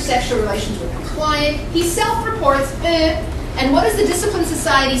behavior, sexual relations with a client. He self-reports, and what does the Discipline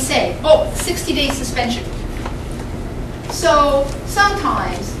Society say? Oh, 60-day suspension. So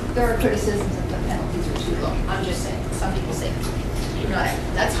sometimes there are criticisms that the penalties are too low. I'm just saying. Some people say that.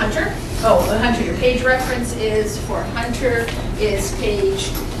 That's Hunter. Oh, Hunter, your page reference is for Hunter is page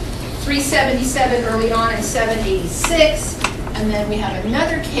 377 early on and 786. And then we have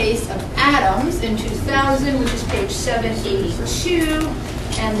another case of Adams in 2000, which is page 782.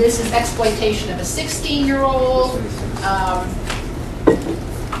 And this is exploitation of a 16-year-old.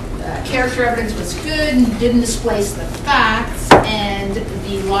 Character evidence was good and didn't displace the facts. And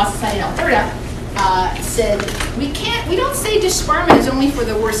the Law Society in Alberta said we don't say disbarment is only for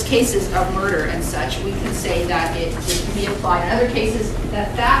the worst cases of murder and such. We can say that it can be applied in other cases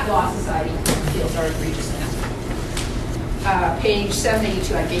that Law Society feels are egregious enough. Page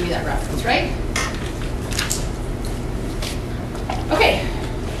 782, I gave you that reference, right? Okay.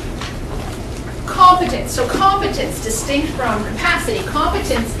 Competence. So competence, distinct from capacity.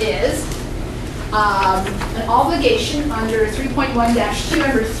 Competence is an obligation under 3.1-2.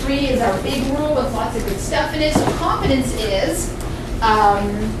 Number 3 is our big rule with lots of good stuff in it. So competence is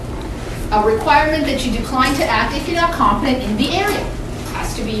a requirement that you decline to act if you're not competent in the area. It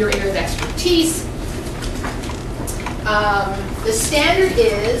has to be your area of expertise. The standard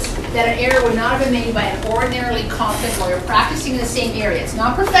is that an error would not have been made by an ordinarily competent lawyer practicing in the same area. It's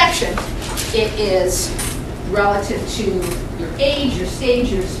not perfection. It is relative to your age, your stage,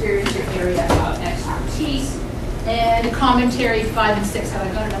 your experience, your area of expertise. And commentary 5 and 6, have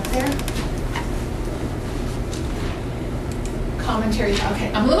I got it up there? Commentary,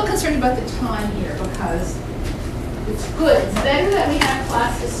 okay. I'm a little concerned about the time here because it's good. It's better that we have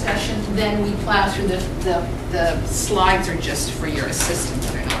class discussion than we plow through the slides are just for your assistance.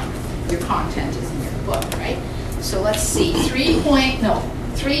 They're not. Your content is in your book, right? So let's see. 3.1-2.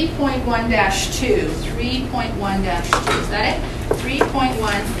 3.1-2. Is that it?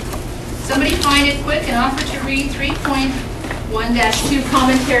 3.1. Somebody find it quick and offer to read 3.1-2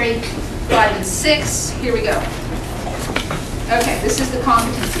 commentary 5 and 6. Here we go. Okay, this is the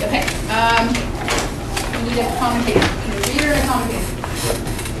competency. Okay. We need a commentator. Can you read or a commentator?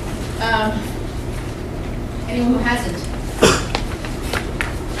 Anyone who hasn't?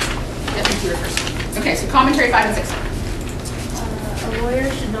 Let me hear first. Okay, so commentary 5 and 6. A lawyer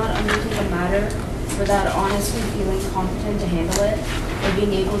should not undertake a matter without honestly feeling competent to handle it, or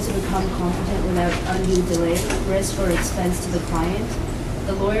being able to become competent without undue delay, risk, or expense to the client.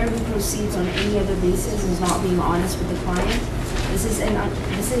 The lawyer who proceeds on any other basis is not being honest with the client. This is an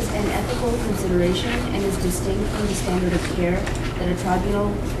ethical consideration and is distinct from the standard of care that a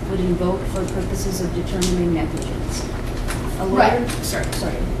tribunal would invoke for purposes of determining negligence. A lawyer, sorry.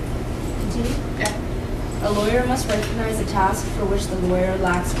 Continue? Yeah. A lawyer must recognize a task for which the lawyer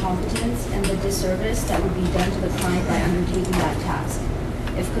lacks competence and the disservice that would be done to the client by undertaking that task.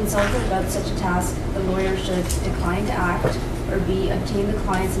 If consulted about such a task, the lawyer should decline to act, or B, obtain the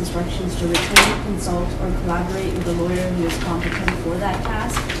client's instructions to retain, consult, or collaborate with the lawyer who is competent for that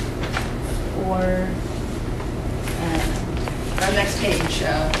task, or our next page,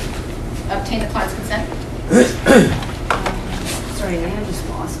 obtain the client's consent. Sorry, I just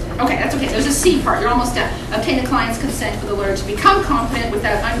lost it. Okay, that's okay. There's a C part. You're almost done. Obtain the client's consent for the lawyer to become competent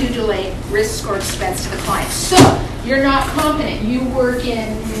without undue delay, risk, or expense to the client. So, you're not competent. You work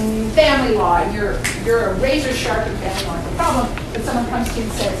in family law. You're a razor sharp in family law. The problem if someone comes to you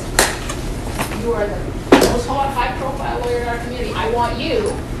and says, you are the most high-profile lawyer in our community. I want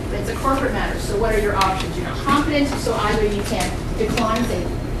you. But it's a corporate matter. So what are your options? You're not competent, so either you can decline, say,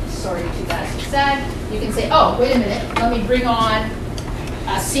 sorry, too bad, so sad. You can say, oh, wait a minute, let me bring on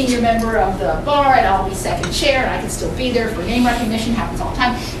a senior member of the bar and I'll be second chair and I can still be there for name recognition, happens all the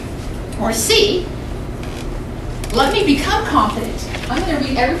time. Or C, let me become competent. I'm going to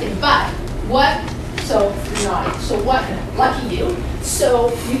read everything, but what, so you're nodding, so what, lucky you.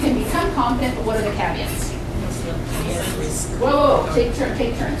 So you can become competent, but what are the caveats? Whoa, take turn.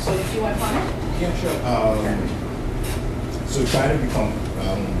 So if you want to comment? Yeah, sure. So trying to become,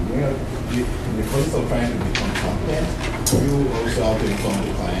 in the process of trying to become competent, you also have to inform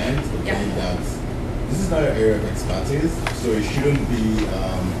the client that this is not your area of expertise, so it shouldn't be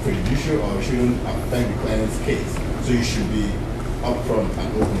prejudicial or it shouldn't affect the client's case. So you should be upfront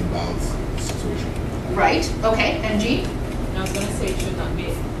and open about the situation. Right, okay, and G? I was going to say it should not be to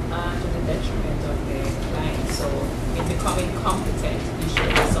the detriment of the client. So in becoming competent, you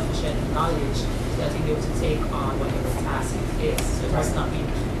should have sufficient knowledge that you'll be able to take on whatever task it is. So it must not be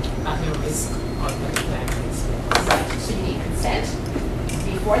at no risk on the client. Right, so you need consent,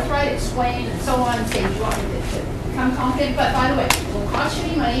 be forthright, explain, and so on, and say you want me to become competent, but by the way, it will cost you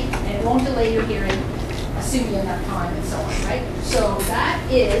any money, and it won't delay your hearing, assuming you have enough time, and so on, right? So that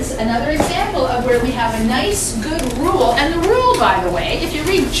is another example of where we have a nice, good rule, and the rule, by the way, if you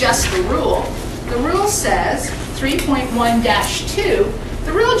read just the rule says, 3.1-2,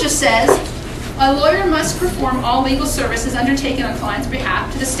 the rule just says, A lawyer must perform all legal services undertaken on client's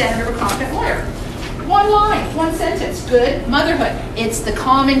behalf to the standard of a competent lawyer. One line, one sentence, good motherhood. It's the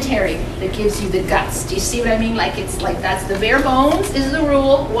commentary that gives you the guts. Do you see what I mean? Like it's like that's the bare bones is the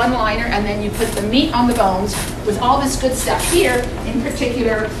rule, one liner, and then you put the meat on the bones with all this good stuff here, in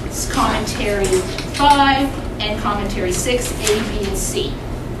particular commentary 5 and commentary 6, A, B, and C.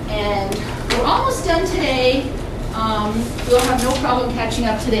 And we're almost done today. We'll have no problem catching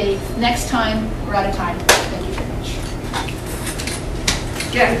up today. Next time, we're out of time. Thank you very much.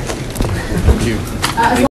 Good. Thank you.